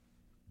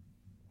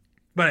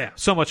 But yeah,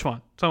 so much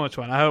fun.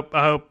 I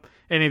hope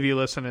any of you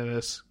listening to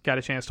this got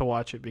a chance to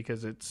watch it,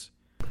 because it's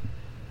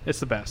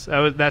the best.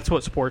 That's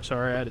what sports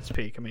are at its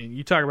peak. I mean,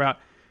 you talk about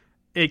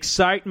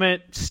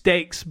excitement,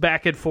 stakes,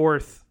 back and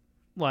forth.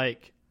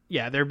 Like,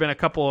 yeah, there have been a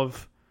couple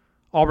of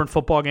Auburn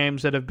football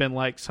games that have been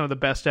like some of the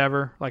best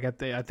ever. Like,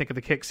 I think of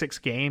the Kick Six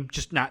game,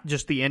 just not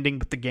just the ending,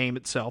 but the game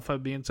itself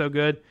of being so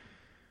good.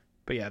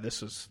 But yeah,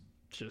 this is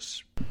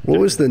just. What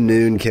was the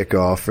noon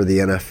kickoff for the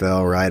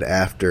NFL right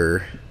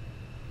after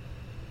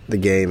the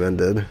game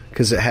ended?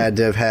 Because it had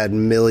to have had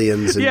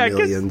millions and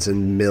millions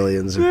and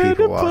millions of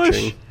people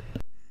watching.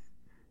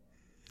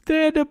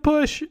 They had to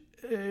push.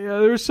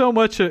 There was so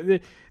much.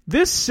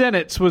 This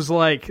sentence was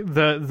like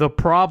the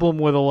problem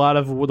with a lot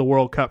of the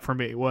World Cup for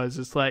me was,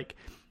 it's like,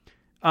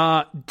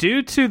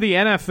 due to the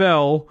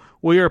NFL,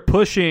 we are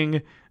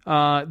pushing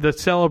the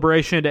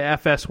celebration to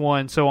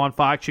FS1. So on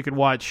Fox you could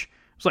watch. It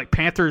was like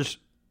Panthers.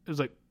 It was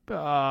like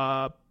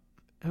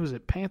who was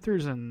it?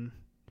 Panthers and.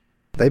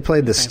 They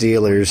played the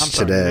Steelers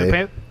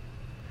today.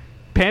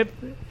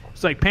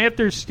 It's like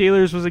Panthers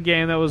Steelers was a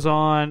game that was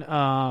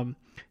on.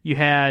 You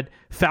had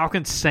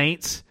Falcons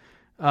Saints.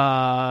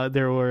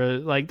 There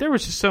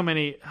was just so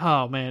many.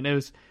 Oh man,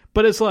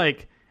 but it's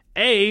like,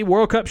 A,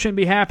 World Cup shouldn't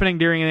be happening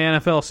during the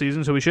NFL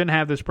season, so we shouldn't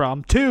have this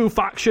problem. 2,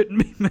 Fox shouldn't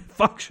be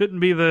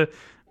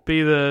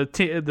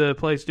the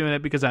place doing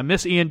it, because I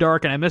miss Ian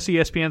Dark and I miss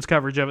ESPN's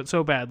coverage of it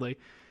so badly.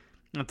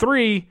 And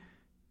 3,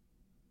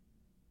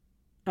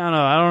 I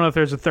don't know if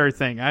there's a third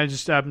thing. I'm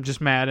just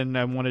mad, and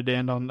I wanted to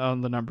end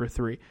on the number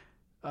 3.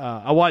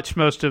 I watched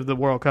most of the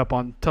World Cup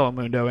on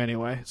Telemundo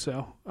anyway,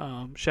 so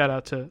shout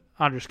out to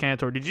Andres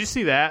Cantor. Did you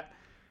see that?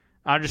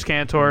 Andres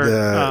Cantor,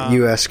 the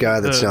U.S. guy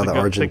that's now the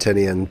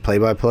Argentinian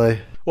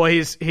play-by-play. Well,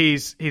 he's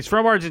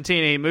from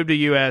Argentina. He moved to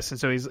U.S., and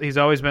so he's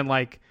always been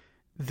like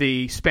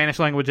the Spanish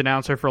language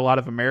announcer for a lot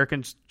of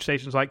American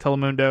stations like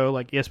Telemundo,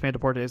 like ESPN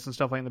Deportes and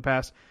stuff like in the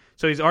past.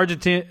 So he's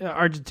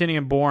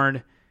Argentinian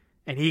born,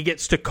 and he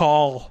gets to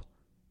call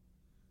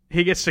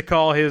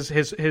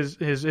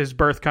his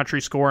birth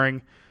country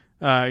scoring.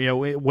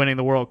 Winning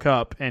the World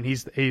Cup, and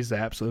he's the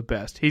absolute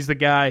best. He's the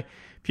guy.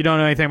 If you don't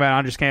know anything about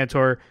Andres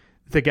Cantor,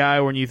 the guy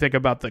when you think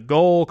about the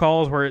goal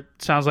calls where it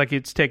sounds like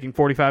it's taking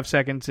 45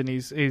 seconds and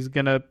he's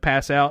gonna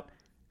pass out,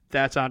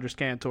 that's Andres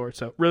Cantor.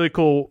 So really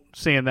cool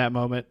seeing that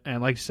moment.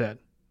 And like you said,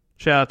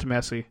 shout out to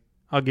Messi.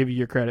 I'll give you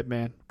your credit,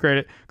 man.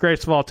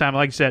 Greatest of all time.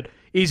 Like you said,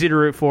 easy to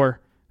root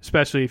for,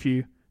 especially if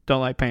you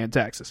don't like paying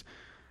taxes.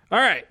 All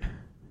right,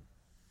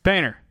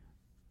 Painter,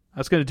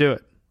 that's gonna do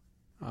it.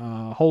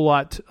 Whole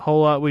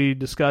lot we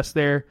discussed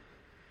there.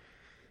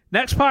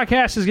 Next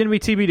podcast is going to be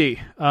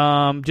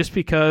TBD. Just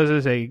because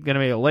it's going to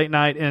be a late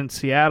night in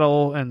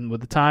Seattle, and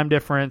with the time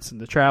difference and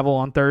the travel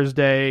on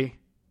Thursday,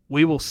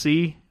 we will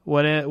see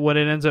what it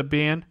ends up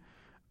being.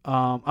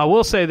 I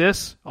will say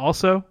this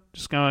also.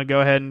 Just going to go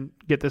ahead and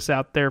get this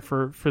out there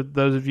for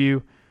those of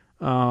you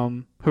who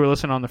are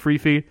listening on the free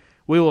feed.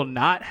 We will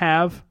not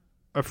have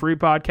a free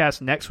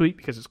podcast next week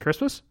because it's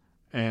Christmas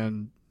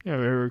and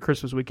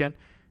Christmas weekend.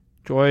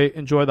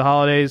 Enjoy the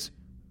holidays.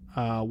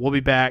 We'll be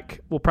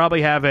back. We'll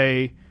probably have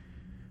a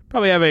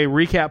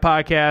recap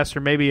podcast, or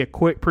maybe a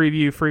quick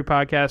preview free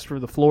podcast for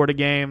the Florida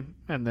game,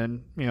 and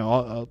then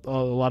a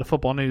lot of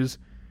football news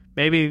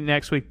maybe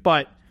next week.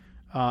 But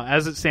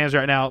as it stands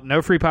right now,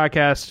 no free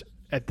podcast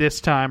at this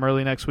time,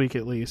 early next week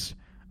at least.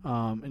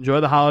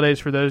 Enjoy the holidays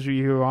for those of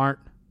you who aren't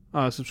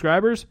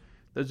subscribers.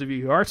 Those of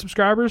you who are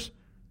subscribers,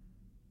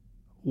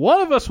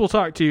 one of us will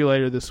talk to you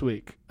later this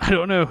week. I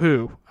don't know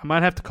who. I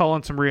might have to call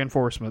in some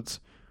reinforcements.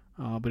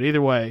 But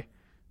either way,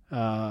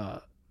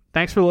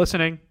 thanks for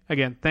listening.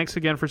 Again, thanks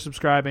again for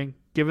subscribing,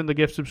 giving the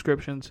gift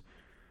subscriptions.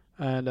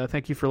 And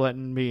thank you for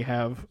letting me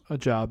have a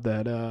job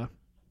that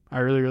I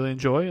really, really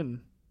enjoy, and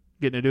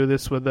getting to do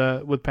this with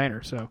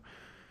Painter. So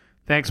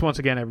Thanks once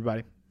again,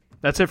 everybody.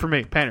 That's it for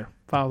me. Painter,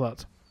 final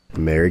thoughts.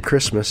 Merry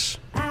Christmas.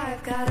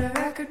 I've got a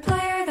record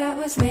player that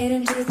was made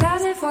in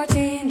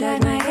 2014.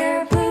 Dyed my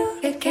hair blue.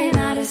 It came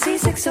out a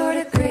C6 sort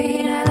of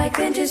green. I like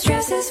vintage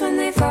dresses when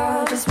they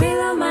fall just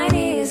below my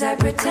knees. I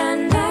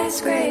pretend I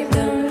scraped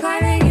them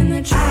climbing in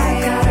the tree.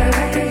 I've got a